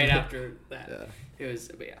 Like right after that. Yeah. It was.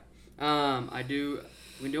 But yeah.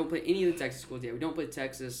 We don't play any of the Texas schools yet. We don't play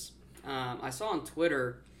Texas. I saw on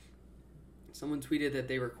Twitter, someone tweeted that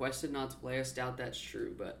they requested not to play us. Doubt that's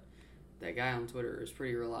true, but that guy on Twitter is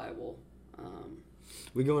pretty reliable.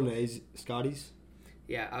 We going to Scotty's?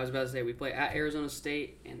 Yeah, I was about to say we play at Arizona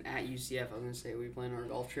State and at UCF. I was going to say we plan our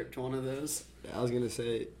golf trip to one of those. Yeah, I was going to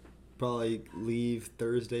say probably leave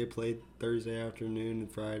Thursday, play Thursday afternoon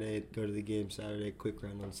and Friday, go to the game Saturday, quick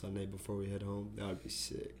round on Sunday before we head home. That would be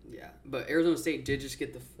sick. Yeah, but Arizona State did just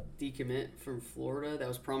get the decommit from Florida. That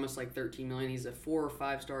was promised like $13 million. He's a 4 or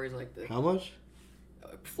 5 star. He's like the How much?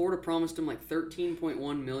 Florida promised him like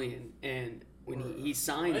 $13.1 million, and when he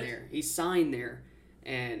signed there,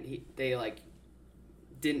 and they like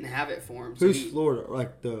didn't have it for him. So Who's Florida?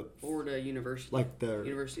 Like the Florida University. like the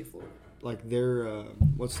University of Florida. like their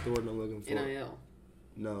what's the word I'm looking for? NIL.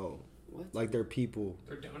 No. What? Like their people.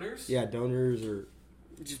 They're donors? Yeah, donors or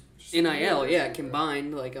Just NIL, yeah,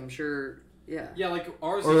 combined. Like I'm sure, yeah. Yeah, like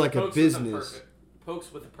ours Or is like a Pokes business.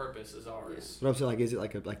 Pokes with a purpose is ours. what I'm saying, like is it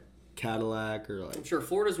like a Cadillac or like I'm sure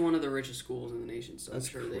Florida's one of the richest schools in the nation, so that's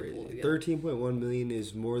I'm sure they pull crazy. together. 13.1 million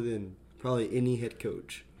is more than probably any head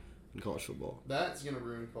coach in college football. That's gonna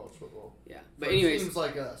ruin college football. Yeah, but For anyways, teams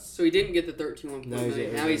like us. so he didn't get the 13.1 Now he's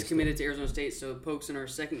million. at Now he's Arizona committed to Arizona State. So Pokes in our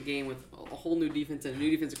second game with a whole new defense and a new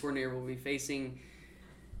defensive coordinator will be facing.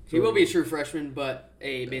 He will be a true freshman, but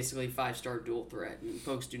a basically 5-star dual threat. And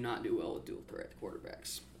Pokes do not do well with dual threat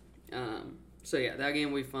quarterbacks. So yeah, that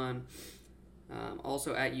game will be fun.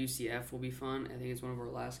 Also at UCF will be fun. I think it's one of our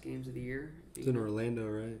last games of the year. It's in Orlando,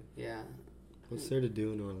 right? Yeah. What's there to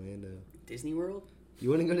do in Orlando? Disney World? You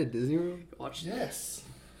want to go to Disney World? Watch Yes.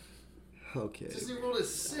 Okay. Disney World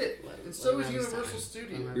is sick, Let- and let so him is have his Universal time.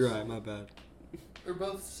 Studios. You're right, my bad. They're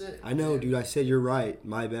both sick. I know, dude. I said you're right.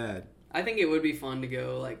 My bad. I think it would be fun to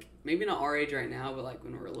go, like, maybe not our age right now, but like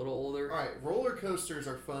when we're a little older. All right, roller coasters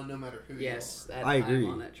are fun no matter who Yes, you that, I agree.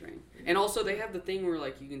 I'm on that train. And also, they have the thing where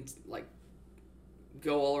like you can like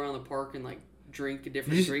go all around the park and like drink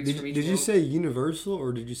different drinks from each. Did you boat. say Universal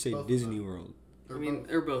or did you say Both of Disney them. World? are. I mean,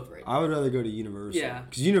 they're both right. I would rather go to Universal. Yeah.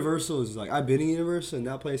 Because Universal is like, I've been to Universal and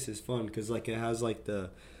that place is fun because like it has like the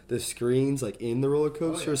screens like in the roller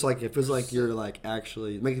coaster. Oh, yeah. It's like it feels like you're like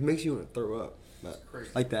actually it makes you want to throw up. But, crazy.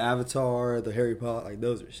 like the Avatar, the Harry Potter, like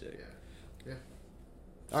those are sick. Yeah.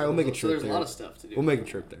 All right, we'll make a So trip there's there. a lot of stuff to do. We'll make a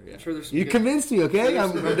trip there. Yeah. I'm sure there's some You good- convinced me, okay?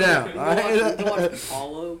 I'm down. All Go right. watch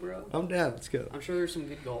Apollo, bro. I'm down. Let's go. I'm sure there's some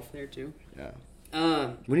good golf there too.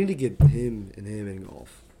 Yeah. We need to get him in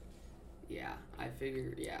golf. Yeah, I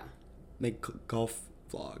figure. Yeah, Make golf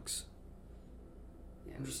vlogs.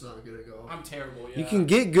 yeah. I'm just not good at golf. I'm terrible, yeah. You can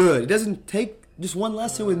get good. It doesn't take just one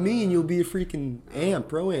lesson with me and you'll be a freaking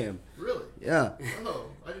pro am. Really? Yeah, Oh,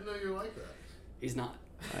 I didn't know you were like that. He's not.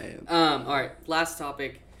 I am. All right, last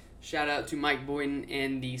topic. Shout out to Mike Boynton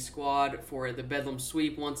and the squad for the Bedlam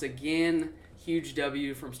sweep once again. Huge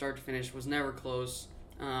W from start to finish. Was never close.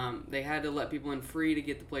 They had to let people in free to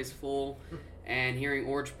get the place full, and hearing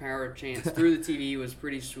Orange Power chants through the TV was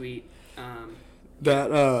pretty sweet. That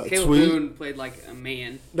Caleb tweet. Boone played like a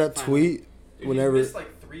man. That finally. tweet. Dude, Whenever he missed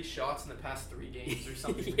like 3 shots in the past 3 games or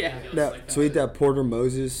something. Yeah. ridiculous that like tweet that Porter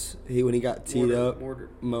Moses when he got teed Mortar- up. Mortar.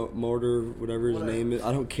 Mortar, whatever his Whatever. name is.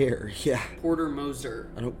 I don't care. Yeah, Porter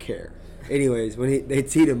Moser. I don't care. Anyways, when they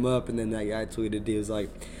teed him up, and then that guy tweeted, he was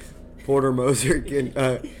like, Porter Moser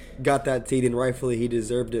got that teed, and rightfully he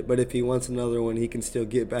deserved it. But if he wants another one, he can still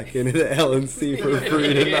get back into the LNC for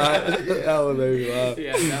free tonight. That one made me laugh.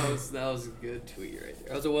 Yeah, that was a good tweet right there.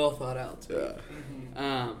 That was a well thought out tweet.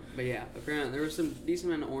 Yeah. But yeah, apparently there was some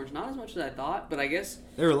decent amount of orange. Not as much as I thought, but I guess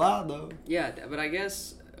They were loud though. yeah. But I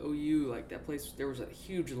guess OU like that place. There was a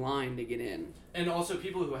huge line to get in. And also,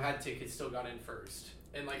 people who had tickets still got in first.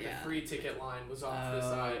 And like Yeah. the free ticket line was off the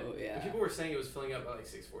side. yeah. And people were saying it was filling up by like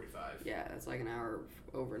 6:45. Yeah, that's like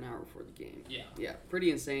over an hour before the game. Yeah. Yeah,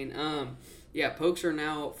 pretty insane. Yeah, Pokes are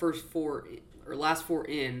now last 4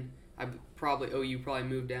 in. OU probably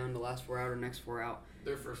moved down to last 4 out or next 4 out.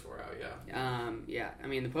 Their first 4 out, Yeah. I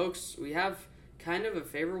mean, the Pokes, we have kind of a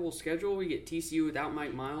favorable schedule. We get TCU without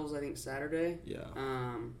Mike Miles, I think, Saturday. Yeah.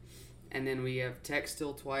 And then we have Tech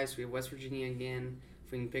still twice. We have West Virginia again.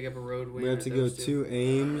 If we can pick up a road win. We have to go two. 2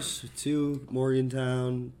 Ames, 2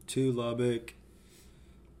 Morgantown, 2 Lubbock,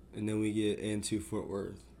 and then we get 2 Fort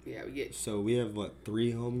Worth. Yeah, we get. So we have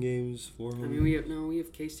 3 home games, 4 home. I mean, we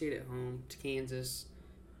have K-State at home, to Kansas,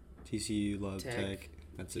 TCU, Love, Tech.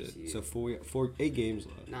 That's TCU. it. So 8 games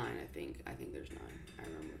left. 9. I think there's 9. I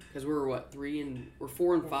remember because we're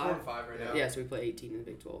 4 and 5. 4 and 5 right now. Yeah, so we play 18 in the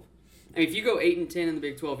Big 12. I mean, if you go 8 and 10 in the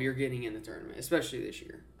Big 12, you're getting in the tournament, especially this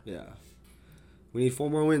year. Yeah. We need 4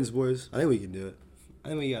 more wins, boys. I think we can do it. I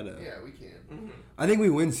think we gotta. Yeah, we can. Mm-hmm. I think we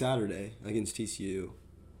win Saturday against TCU.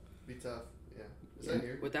 Be tough. Yeah. Is that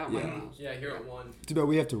here? Without Yeah. Mike Miles. Yeah, here at 1. Too bad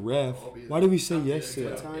we have to ref. I'll be Why there. did we say I'll be yes to there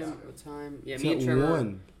that? too. What time? Yeah, It's me and at Trevor.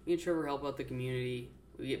 1. Me and Trevor help out the community.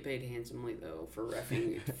 We get paid handsomely though for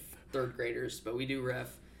reffing 3rd graders, but we do ref.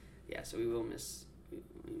 Yeah, so we will miss.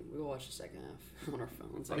 We will watch the second half on our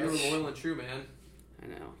phones. You're loyal and true, man. I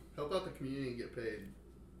know. Help out the community and get paid.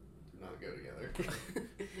 Do not go together.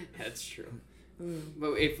 That's true.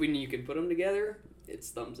 But when you can put them together, it's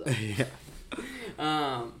thumbs up. Yeah.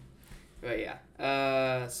 But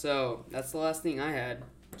yeah. So that's the last thing I had.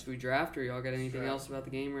 Should we draft, or y'all got anything else about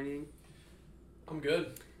the game or anything? I'm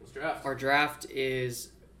good. Let's draft. Our draft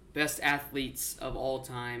is best athletes of all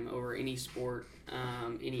time over any sport,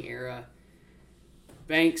 any era.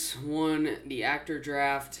 Banks won the actor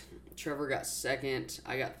draft. Trevor got 2nd.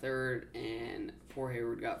 I got 3rd, and poor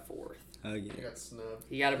Hayward got 4th. Again. I got snubbed.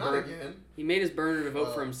 He got a Not burn. again. He made his burner to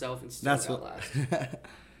vote for himself and still That's got what. last.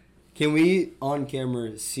 Can we on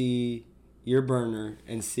camera see your burner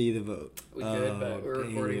and see the vote? We could, but we're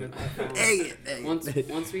dang recording it. with my phone. Dang it.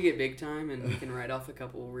 Once we get big time and we can write off a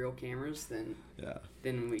couple real cameras, then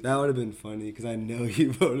we. That would have been funny because I know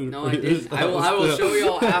you voted. No, for I didn't. I will show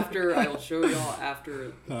y'all after. I will show y'all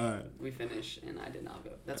after Alright. we finish, and I did not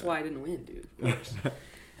vote. That's why I didn't win, dude. Of course.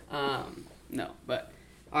 No, but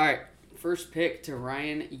all right. First pick to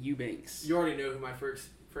Ryan Eubanks. You already know who my first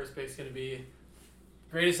pick's going to be.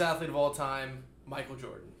 Greatest athlete of all time, Michael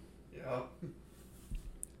Jordan. Yeah.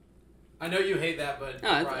 I know you hate that, but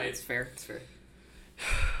No, right. it's fair. It's fair.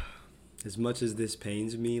 As much as this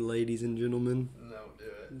pains me, ladies and gentlemen, No, do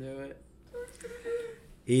it. Do it.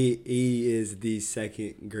 he is the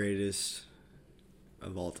 2nd greatest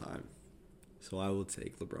of all time. So I will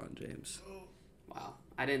take LeBron James. Wow.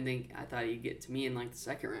 I thought he'd get to me in like the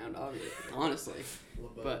 2nd round, obviously. Honestly.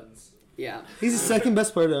 LeButtons. Yeah. He's the 2nd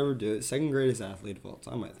best player to ever do it. 2nd greatest athlete of all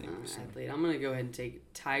time, I think. So. Athlete. I'm going to go ahead and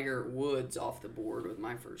take Tiger Woods off the board with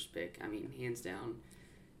my first pick. I mean, hands down.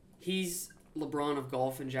 He's LeBron of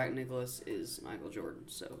golf, and Jack Nicklaus is Michael Jordan.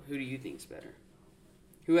 So who do you think's better?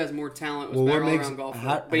 Who has more talent, was better all-around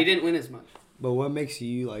golfer, but he didn't win as much. But what makes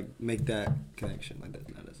you make that connection? Like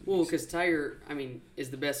that doesn't. Well, because Tiger, I mean,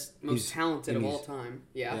 is the most talented of all time.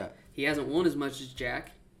 Yeah. He hasn't won as much as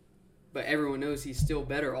Jack, but everyone knows he's still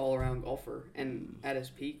better all-around golfer, and at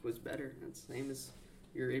his peak was better. That's the same as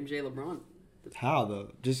your MJ LeBron. How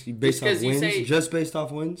though? Just based off wins? Just based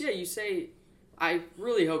off wins? Yeah, you say. I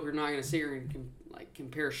really hope you're not going to sit here and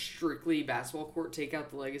compare strictly basketball court, take out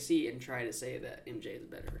the legacy, and try to say that MJ is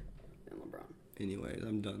better than LeBron. Anyways,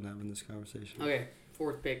 I'm done having this conversation. Okay,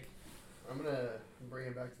 4th pick. I'm going to bring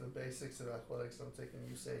it back to the basics of athletics. I'm taking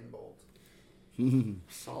Usain Bolt.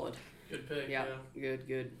 Solid. Good pick. Yeah,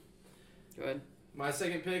 good. Go ahead. My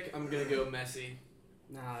 2nd pick, I'm going to go Messi.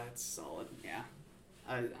 Nah, that's solid. Yeah.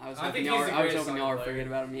 I was I hoping think y'all he's the were greatest forgetting player.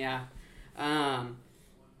 about him. Yeah.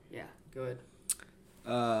 Yeah, go ahead.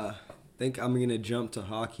 I think I'm gonna jump to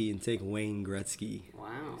hockey and take Wayne Gretzky.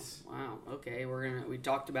 Wow. Okay, we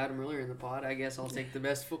talked about him earlier in the pod. I guess I'll take the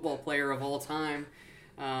best football player of all time.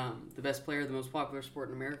 The best player of the most popular sport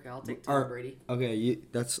in America. I'll take Tom Brady. Okay,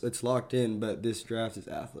 it's locked in, but this draft is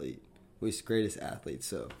athlete. We're greatest athlete,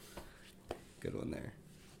 so good one there.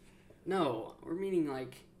 No, we're meaning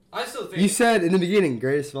I still think... You said in the beginning,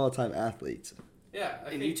 greatest of all time athletes. Yeah,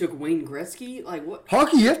 and you took Wayne Gretzky? Like, what?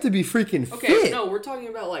 Hockey, you have to be freaking Okay, fit. no, we're talking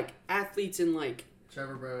about, athletes in,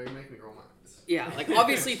 Trevor, bro, you make me roll my eyes. Yeah,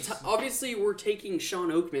 obviously we're taking Sean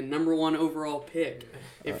Oakman, number 1 overall pick,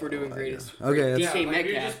 if we're doing greatest. Okay, Yeah, DK you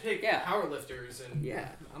Metcalf. just pick powerlifters and... Yeah.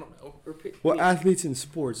 I don't know. Well, athletes in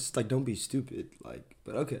sports, it's don't be stupid.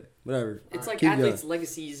 But okay, whatever. It's Keep athletes' going.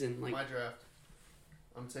 legacies and My draft.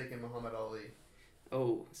 I'm taking Muhammad Ali.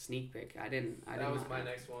 Oh, sneak pick. I didn't. That was my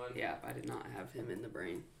next one. Yeah, I did not have him in the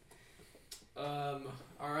brain. All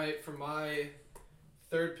right, for my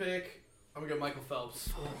 3rd pick, I'm gonna go Michael Phelps.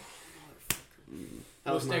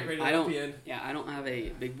 That was Mistake my, rated I don't. Olympian. Yeah, I don't have a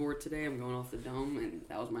big board today. I'm going off the dome, and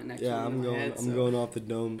that was my next Yeah, one. I'm in my going. head, I'm so going off the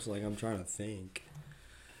domes. Like I'm trying to think.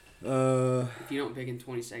 If you don't pick in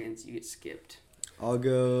 20 seconds, you get skipped. I'll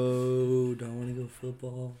go. Do I want to go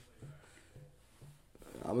football?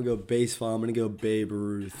 I'm gonna go baseball. I'm gonna go Babe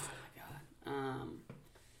Ruth. Oh my god.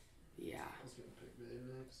 Yeah. I was gonna pick Babe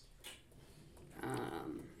next.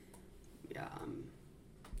 Yeah.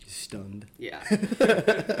 Stunned. Yeah.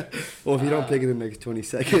 Well, if you don't pick in the next 20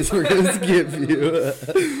 seconds, we're gonna skip you.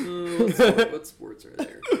 What sports are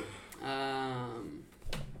there?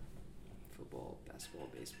 Football, basketball,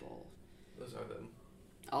 baseball. Those are them.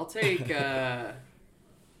 I'll take.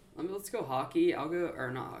 Let's go hockey. I'll go,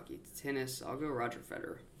 or not hockey, tennis. I'll go Roger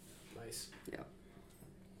Federer. Nice. Yeah.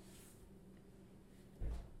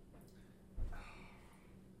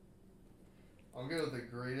 I'll go with the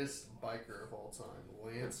greatest biker of all time,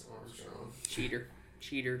 Lance Armstrong. Cheater. It's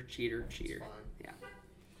fine. Yeah.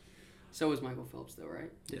 So was Michael Phelps, though,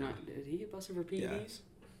 right? Yeah. Did he get busted for PEDs? Yeah.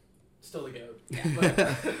 Still the goat. Yeah. But,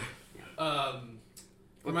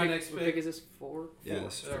 for What my pick, next what pick, pick is this? 4? Yeah, Four.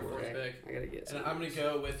 it's Our four. fourth Okay. pick. I gotta get And some I'm going of to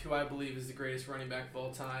those. go with who I believe is the greatest running back of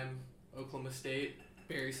all time, Oklahoma State,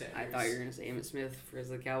 Barry Sanders. I thought you were gonna say Emmitt Smith for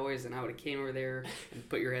the Cowboys, and I would have came over there and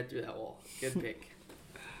put your head through that wall. Good pick.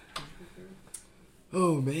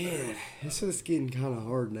 Oh man, this is getting kind of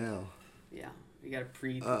hard now. Yeah, we gotta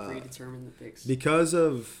predetermine the picks. Because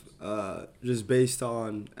of just based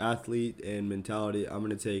on athlete and mentality, I'm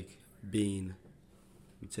gonna take Bean.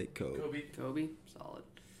 I'm gonna take Kobe. Kobe. Kobe, solid.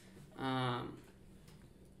 I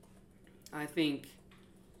think.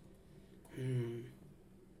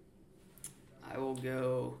 I will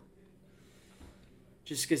go.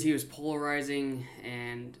 Just because he was polarizing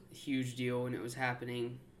and huge deal when it was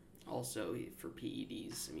happening. Also for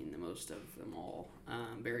PEDs, I mean the most of them all.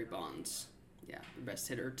 Barry Bonds, yeah, the best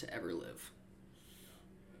hitter to ever live.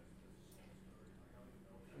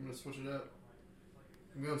 I'm gonna switch it up.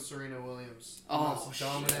 I'm going Serena Williams. Oh, Most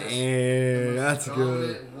dominant, Damn, that's good.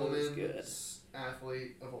 dominant That was women's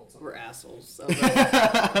athlete of all time. We're assholes. So for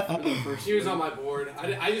the first She was one. on my board.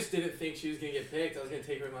 I just didn't think she was going to get picked. I was going to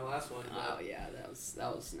take her in my last one. Oh yeah, that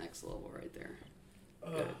was next level right there.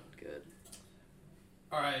 Ugh. Good.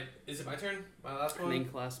 All right. Is it my turn? My last one? Main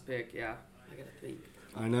class pick, yeah. I gotta think.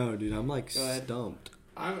 I know, dude. I'm like Go ahead. stumped.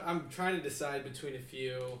 I'm trying to decide between a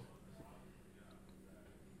few.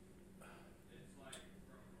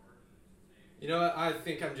 You know what? I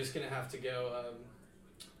think I'm just going to have to go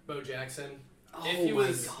Bo Jackson. Oh If he my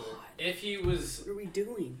was- god. If he was, What are we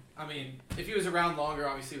doing? I mean, if he was around longer,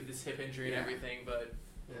 obviously with his hip injury and Yeah. everything, but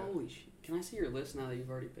Yeah. Holy shit. Can I see your list now that you've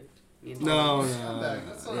already picked? Me and No, Tom? Scumbag,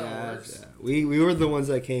 that's not how it yeah, works. yeah. We were the ones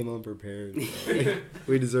that came unprepared. So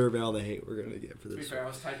we deserve all the hate we're gonna get for to be this. fair, I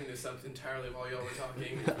was typing this up entirely while y'all were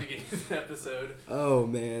talking at the beginning of the episode. Oh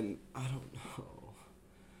man, I don't know.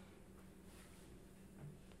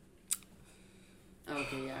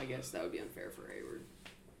 Okay, yeah, I guess that would be unfair for Hayward.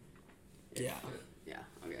 Yeah. Yeah,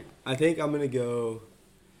 okay. I think I'm gonna go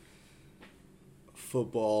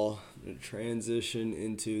football. I'm gonna transition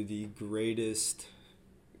into the greatest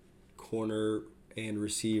corner and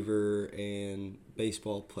receiver and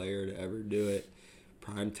baseball player to ever do it.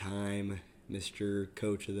 Prime time, Mr.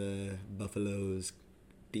 Coach of the Buffaloes,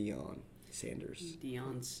 Deion Sanders.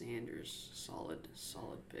 Deion Sanders, solid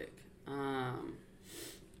pick.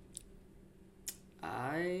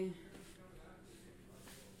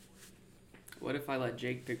 What if I let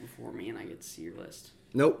Jake pick before me and I get to see your list?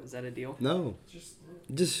 Nope. Is that a deal? No. Just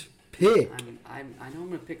Just pick. I know I'm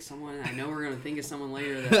gonna pick someone. And I know we're gonna think of someone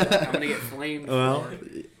later that like, I'm gonna get flamed Well, for.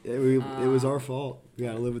 it was our fault. We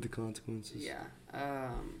gotta live with the consequences. Yeah.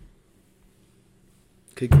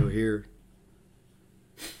 Could go here.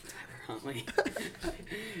 Tyler Huntley.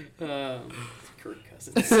 Kirk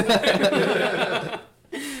Cousins.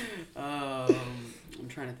 I'm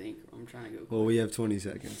trying to think. I'm trying to go. Well, we have 20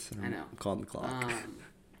 seconds. I know. I'm calling the clock.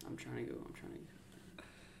 I'm trying to go.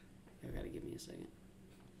 You gotta give me a second.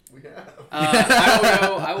 we have.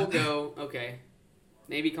 I will go. Okay,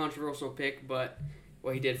 maybe controversial pick, but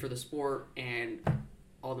what he did for the sport and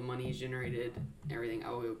all the money he's generated, everything. I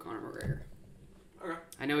will go Conor McGregor. Okay.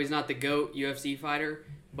 I know he's not the GOAT UFC fighter,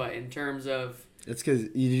 but in terms of It's because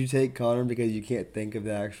you take Connor because you can't think of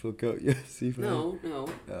the actual coach UFC fighter. no.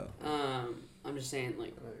 Oh. I'm just saying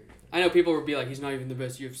like. I know people would be like, he's not even the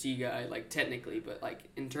best UFC guy, like technically, but like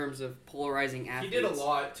in terms of polarizing He athletes, did a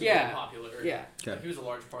lot to Yeah. get popular. Yeah, Okay. He was a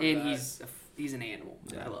large part and of that. he's an animal.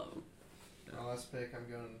 Yeah. I love him. My last pick, I'm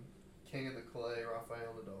going King of the Clay,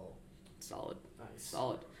 Rafael Nadal. Solid. Nice.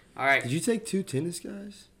 All right, Did you take two tennis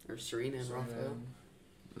guys? or Serena and Rafael.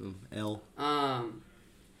 L.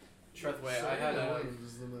 Trev way. I had Williams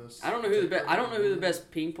is the most. I don't know who the best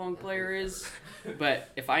ping pong player is, but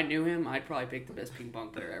if I knew him, I'd probably pick the best ping pong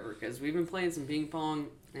player ever because we've been playing some ping pong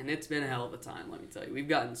and it's been a hell of a time. Let me tell you, we've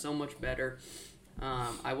gotten so much better.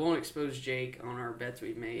 I won't expose Jake on our bets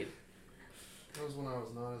we've made. That was when I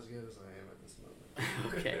was not as good as I am at this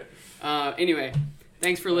moment. Okay. Anyway,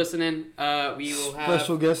 thanks for listening. We will have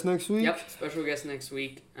Special guest next week? Yep, special guest next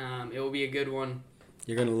week. It will be a good one.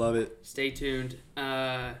 You're going to love it. Stay tuned.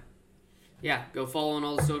 Yeah, go follow on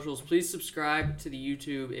all the socials. Please subscribe to the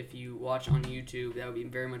YouTube if you watch on YouTube. That would be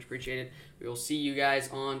very much appreciated. We will see you guys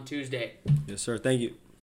on Tuesday. Yes, sir. Thank you.